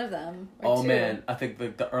 Oh. who's one of them? Or Oh two? man, I think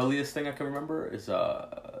the earliest thing I can remember is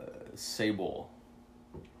Sable.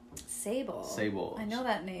 Sable. I know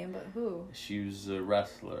that name, but who? She was a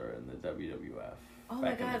wrestler in the WWF. Oh my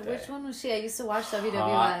back in the god, day. which one was she? I used to watch WWF.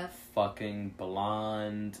 Hot, fucking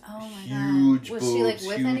blonde. Oh my huge god. Was boobs, she like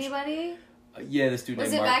with huge- anybody? Yeah, this dude Was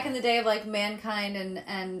it named Mark. back in the day of like Mankind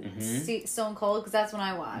and Mhm. Stone Cold? Because that's when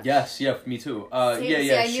I watched. Yes, yeah, me too. See,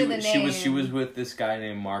 Yeah. I knew the She name. was with this guy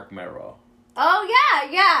named Mark Merrow. Oh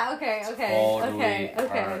yeah. Okay. Totally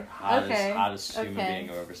Okay. hottest human being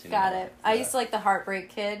I've ever seen. Got in my it. life. I Yeah. used to like the Heartbreak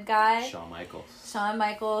Kid guy. Shawn Michaels. Shawn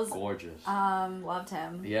Michaels. Gorgeous. Loved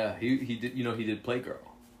him. Yeah, he did. He did Playgirl.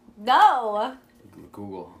 No.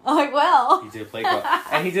 Google. Oh, I will. He did Playgirl,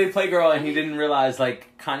 and he did Playgirl, and he didn't realize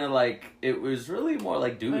kind of like it was really more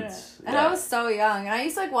like dudes. And I was so young, and I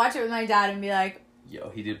used to like watch it with my dad and be like, Yo,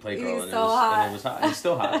 he did Playgirl, He's and, so it was hot. He's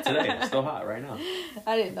still hot today. It's still hot right now.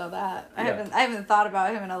 I didn't know that. I Yeah. haven't thought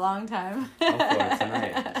about him in a long time. Go for it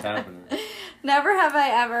tonight. It's happening. Never have I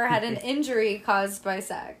ever had an injury caused by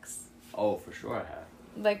sex. Oh, for sure I have.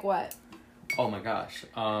 Like what? Oh my gosh.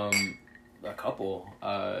 A couple.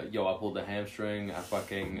 I pulled a hamstring.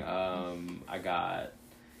 I got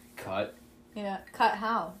cut. Yeah. Cut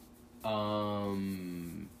how?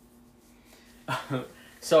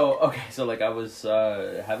 So like I was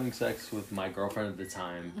having sex with my girlfriend at the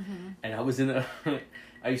time, and I was in a.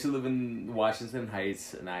 I used to live in Washington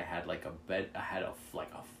Heights, and I had like a bed. I had a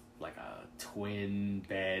twin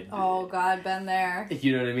bed. Oh God, been there.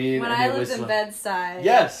 You know what I mean? When and I it lived was in like, Bedside.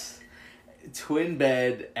 Yes. Twin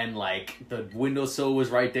bed, and like the windowsill was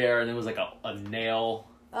right there, and there was like a nail.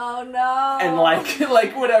 Oh no. And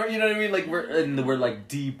like whatever, you know what I mean? Like we're like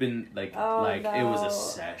deep in like Oh, like no. it was a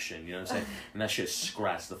session, you know what I'm saying? And that shit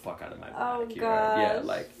scratched the fuck out of my back. Oh, you know? Yeah,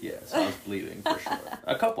 gosh. so I was bleeding for sure.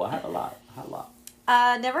 A couple, I had a lot.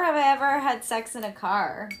 Never have I ever had sex in a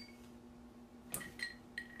car.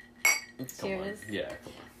 Come Cheers. on. Yeah, come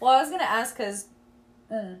on. Well, I was gonna ask because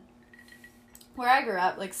where I grew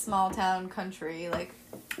up, like small town country, like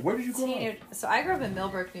Where did you grow up? So I grew up in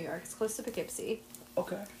Millbrook, New York. It's close to Poughkeepsie.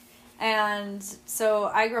 Okay. And so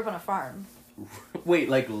I grew up on a farm. Wait,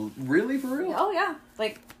 like really for real? Oh yeah,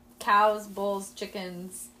 like cows, bulls,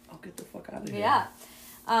 chickens. Oh, get the fuck out of here.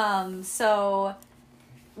 Yeah. So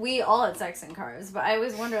we all had sex in cars, but I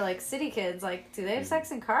always wonder, like, city kids, like, do they have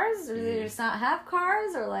sex in cars, or do they just not have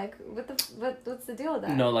cars, or like, what's the deal with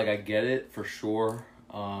that? No, like I get it for sure.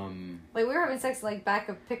 Like, we were having sex in, like, back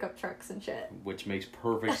of pickup trucks and shit. Which makes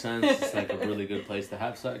perfect sense. It's like a really good place to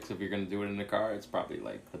have sex. If you're gonna do it in the car, it's probably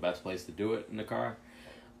like the best place to do it in the car.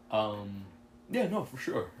 Yeah, no, for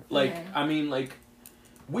sure. Like, Okay. I mean, like,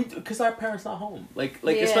 because our parents not home. Like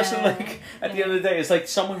Yeah. especially like at the end of the day, it's like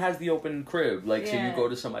someone has the open crib. Like, so you Yeah. go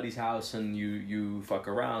to somebody's house and you fuck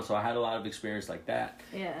around. So I had a lot of experience like that.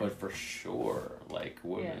 Yeah. But for sure, like,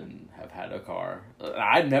 women have had a car.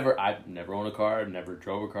 I've never owned a car. I've never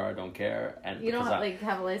drove a car. Don't care. And You don't because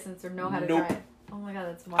have a license or know how to Nope. drive. Oh my God,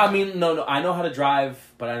 that's wild. I mean, no, I know how to drive,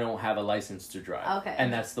 but I don't have a license to drive. Okay.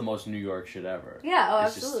 And that's the most New York shit ever. Yeah, oh,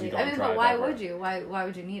 It's just absolutely. you don't I mean, but drive why ever. would you? Why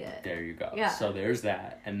would you need it? There you go. Yeah. So there's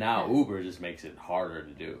that. And now Yeah. Uber just makes it harder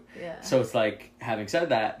to do. Yeah. So it's like, having said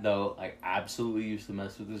that, though, I absolutely used to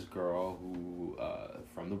mess with this girl who,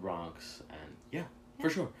 from the Bronx. And yeah, for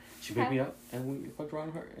sure. She picked Okay. me up and we fucked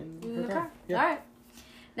around her in In her the car. car? Yeah. Alright.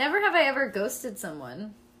 Never have I ever ghosted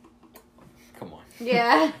someone. Come on.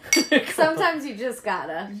 Yeah. Come on. Sometimes you just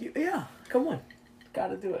gotta. Yeah, come on.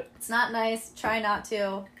 Gotta do it. It's not nice. Try not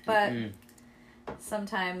to. But Mm-mm.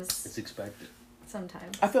 sometimes. It's expected.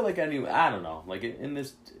 Sometimes. I feel like I don't know. Like, in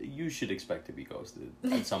this, you should expect to be ghosted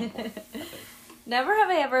at some point, I think. Never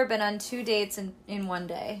have I ever been on 2 dates in one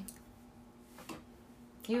day.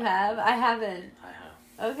 You have? I haven't. I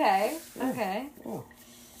have. Okay. Yeah. Okay. Oh.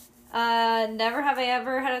 Never have I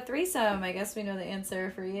ever had a threesome. I guess we know the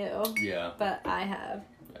answer for you. Yeah. But I have.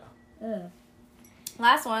 Yeah.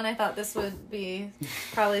 Last one. I thought this would be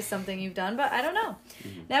probably something you've done, but I don't know.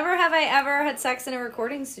 Mhm. Never have I ever had sex in a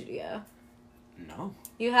recording studio. No.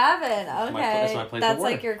 You haven't? Okay. That's my place of That's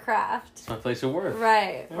work. like your craft. It's my place of work.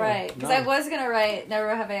 Right, Yeah, right. Because no. I was going to write,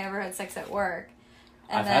 never have I ever had sex at work.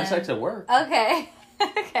 And I've had sex at work. Okay.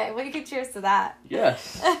 Okay, well, you can cheers to that.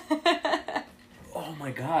 Yes. Oh my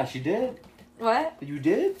gosh, you did? What? You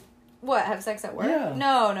did? What, have sex at work? Yeah.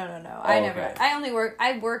 No. I Oh, never. okay.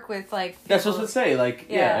 I work with, like, That's what I people- was gonna say. Like,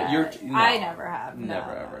 yeah, you're. No, I never have. No, Never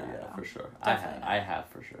no, ever. no, Yeah, no. for sure. Definitely I have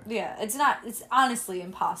for sure. Yeah, it's honestly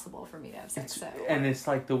impossible for me to have sex at work. And it's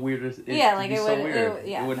like the weirdest. Yeah, like, it'd be it so would- weird. it-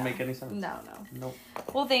 yeah, it wouldn't no. make any sense. No. Nope.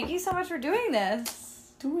 Well, thank you so much for doing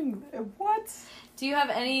this. Doing what? Do you have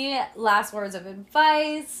any last words of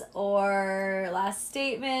advice or last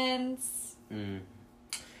statements? And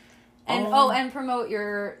and promote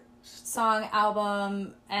your song,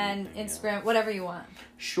 album, and Yeah. Instagram, whatever you want.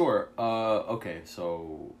 Sure. Okay.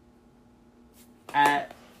 So,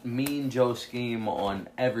 at Mean Joe Scheme on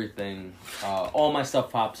everything, all my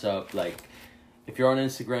stuff pops up. Like, if you're on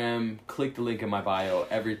Instagram, click the link in my bio.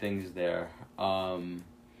 Everything's there.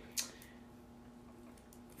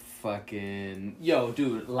 Fucking yo,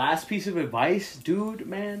 dude. Last piece of advice, dude,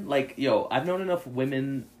 man. Like, yo, I've known enough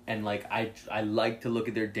women, and like, I like to look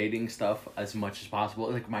at their dating stuff as much as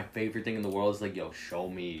possible. Like, my favorite thing in the world is like, yo, show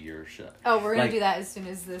me your shit. Oh, we're gonna Like- do that as soon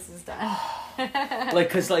as this is done.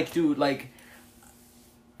 Like, cause like, dude, like,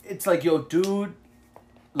 it's like, yo, dude,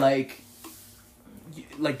 like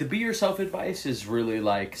the be yourself advice is really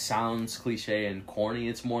like sounds cliche and corny.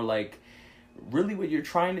 It's more like really what you're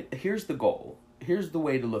trying to. Here's the goal. Here's the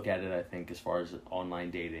way to look at it. I think as far as online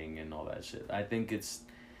dating and all that shit. I think it's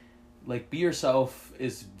like be yourself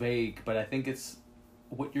is vague, but I think it's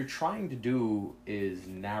what you're trying to do is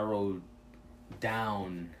narrow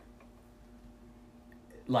down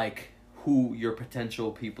like who your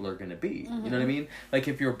potential people are gonna be. You know what I mean? Like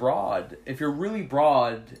if you're broad, if you're really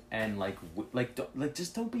broad and like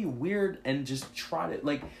just don't be weird and just try to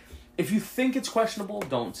like. If you think it's questionable,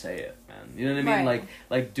 don't say it, man. You know what I mean? Right.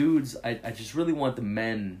 Like dudes, I just really want the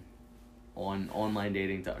men on online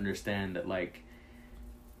dating to understand that like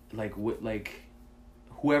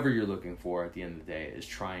whoever you're looking for at the end of the day is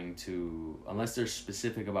trying to, unless they're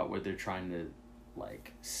specific about what they're trying to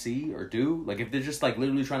like see or do, like if they're just like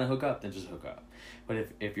literally trying to hook up, then just hook up. But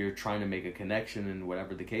if you're trying to make a connection and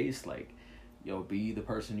whatever the case, like, yo, be the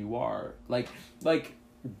person you are. Like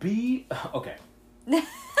be okay.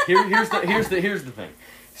 Here's the thing.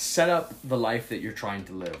 Set up the life that you're trying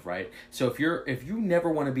to live, right? So if you never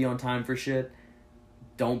want to be on time for shit,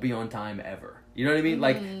 don't be on time ever. You know what I mean?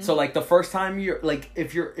 Like so like the first time you're like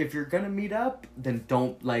if you're gonna meet up, then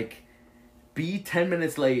don't like be 10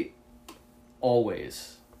 minutes late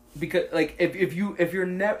always. Because like if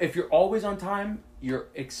you're always on time, you're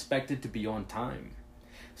expected to be on time.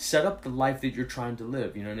 Set up the life that you're trying to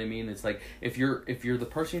live. You know what I mean? It's like if you're the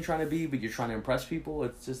person you're trying to be, but you're trying to impress people,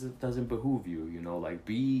 it doesn't behoove you. You know, like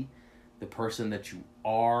be the person that you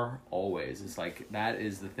are always. It's like that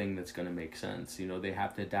is the thing that's gonna make sense. You know, they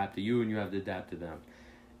have to adapt to you, and you have to adapt to them.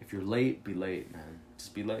 If you're late, be late, man.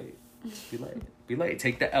 Just be late. Just be late. Be late.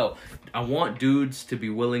 Take the L. I want dudes to be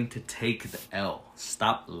willing to take the L.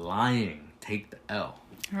 Stop lying. Take the L.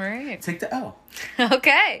 All right. Take the L.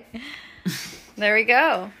 Okay. There we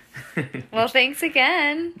go. Well, thanks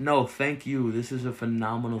again. No, thank you. This is a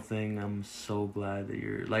phenomenal thing. I'm so glad that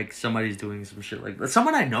you're like somebody's doing some shit like that.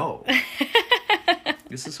 Someone I know.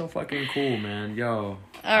 This is so fucking cool, man. Yo.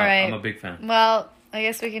 All right. I'm a big fan. Well, I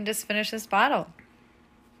guess we can just finish this bottle.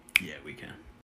 Yeah, we can.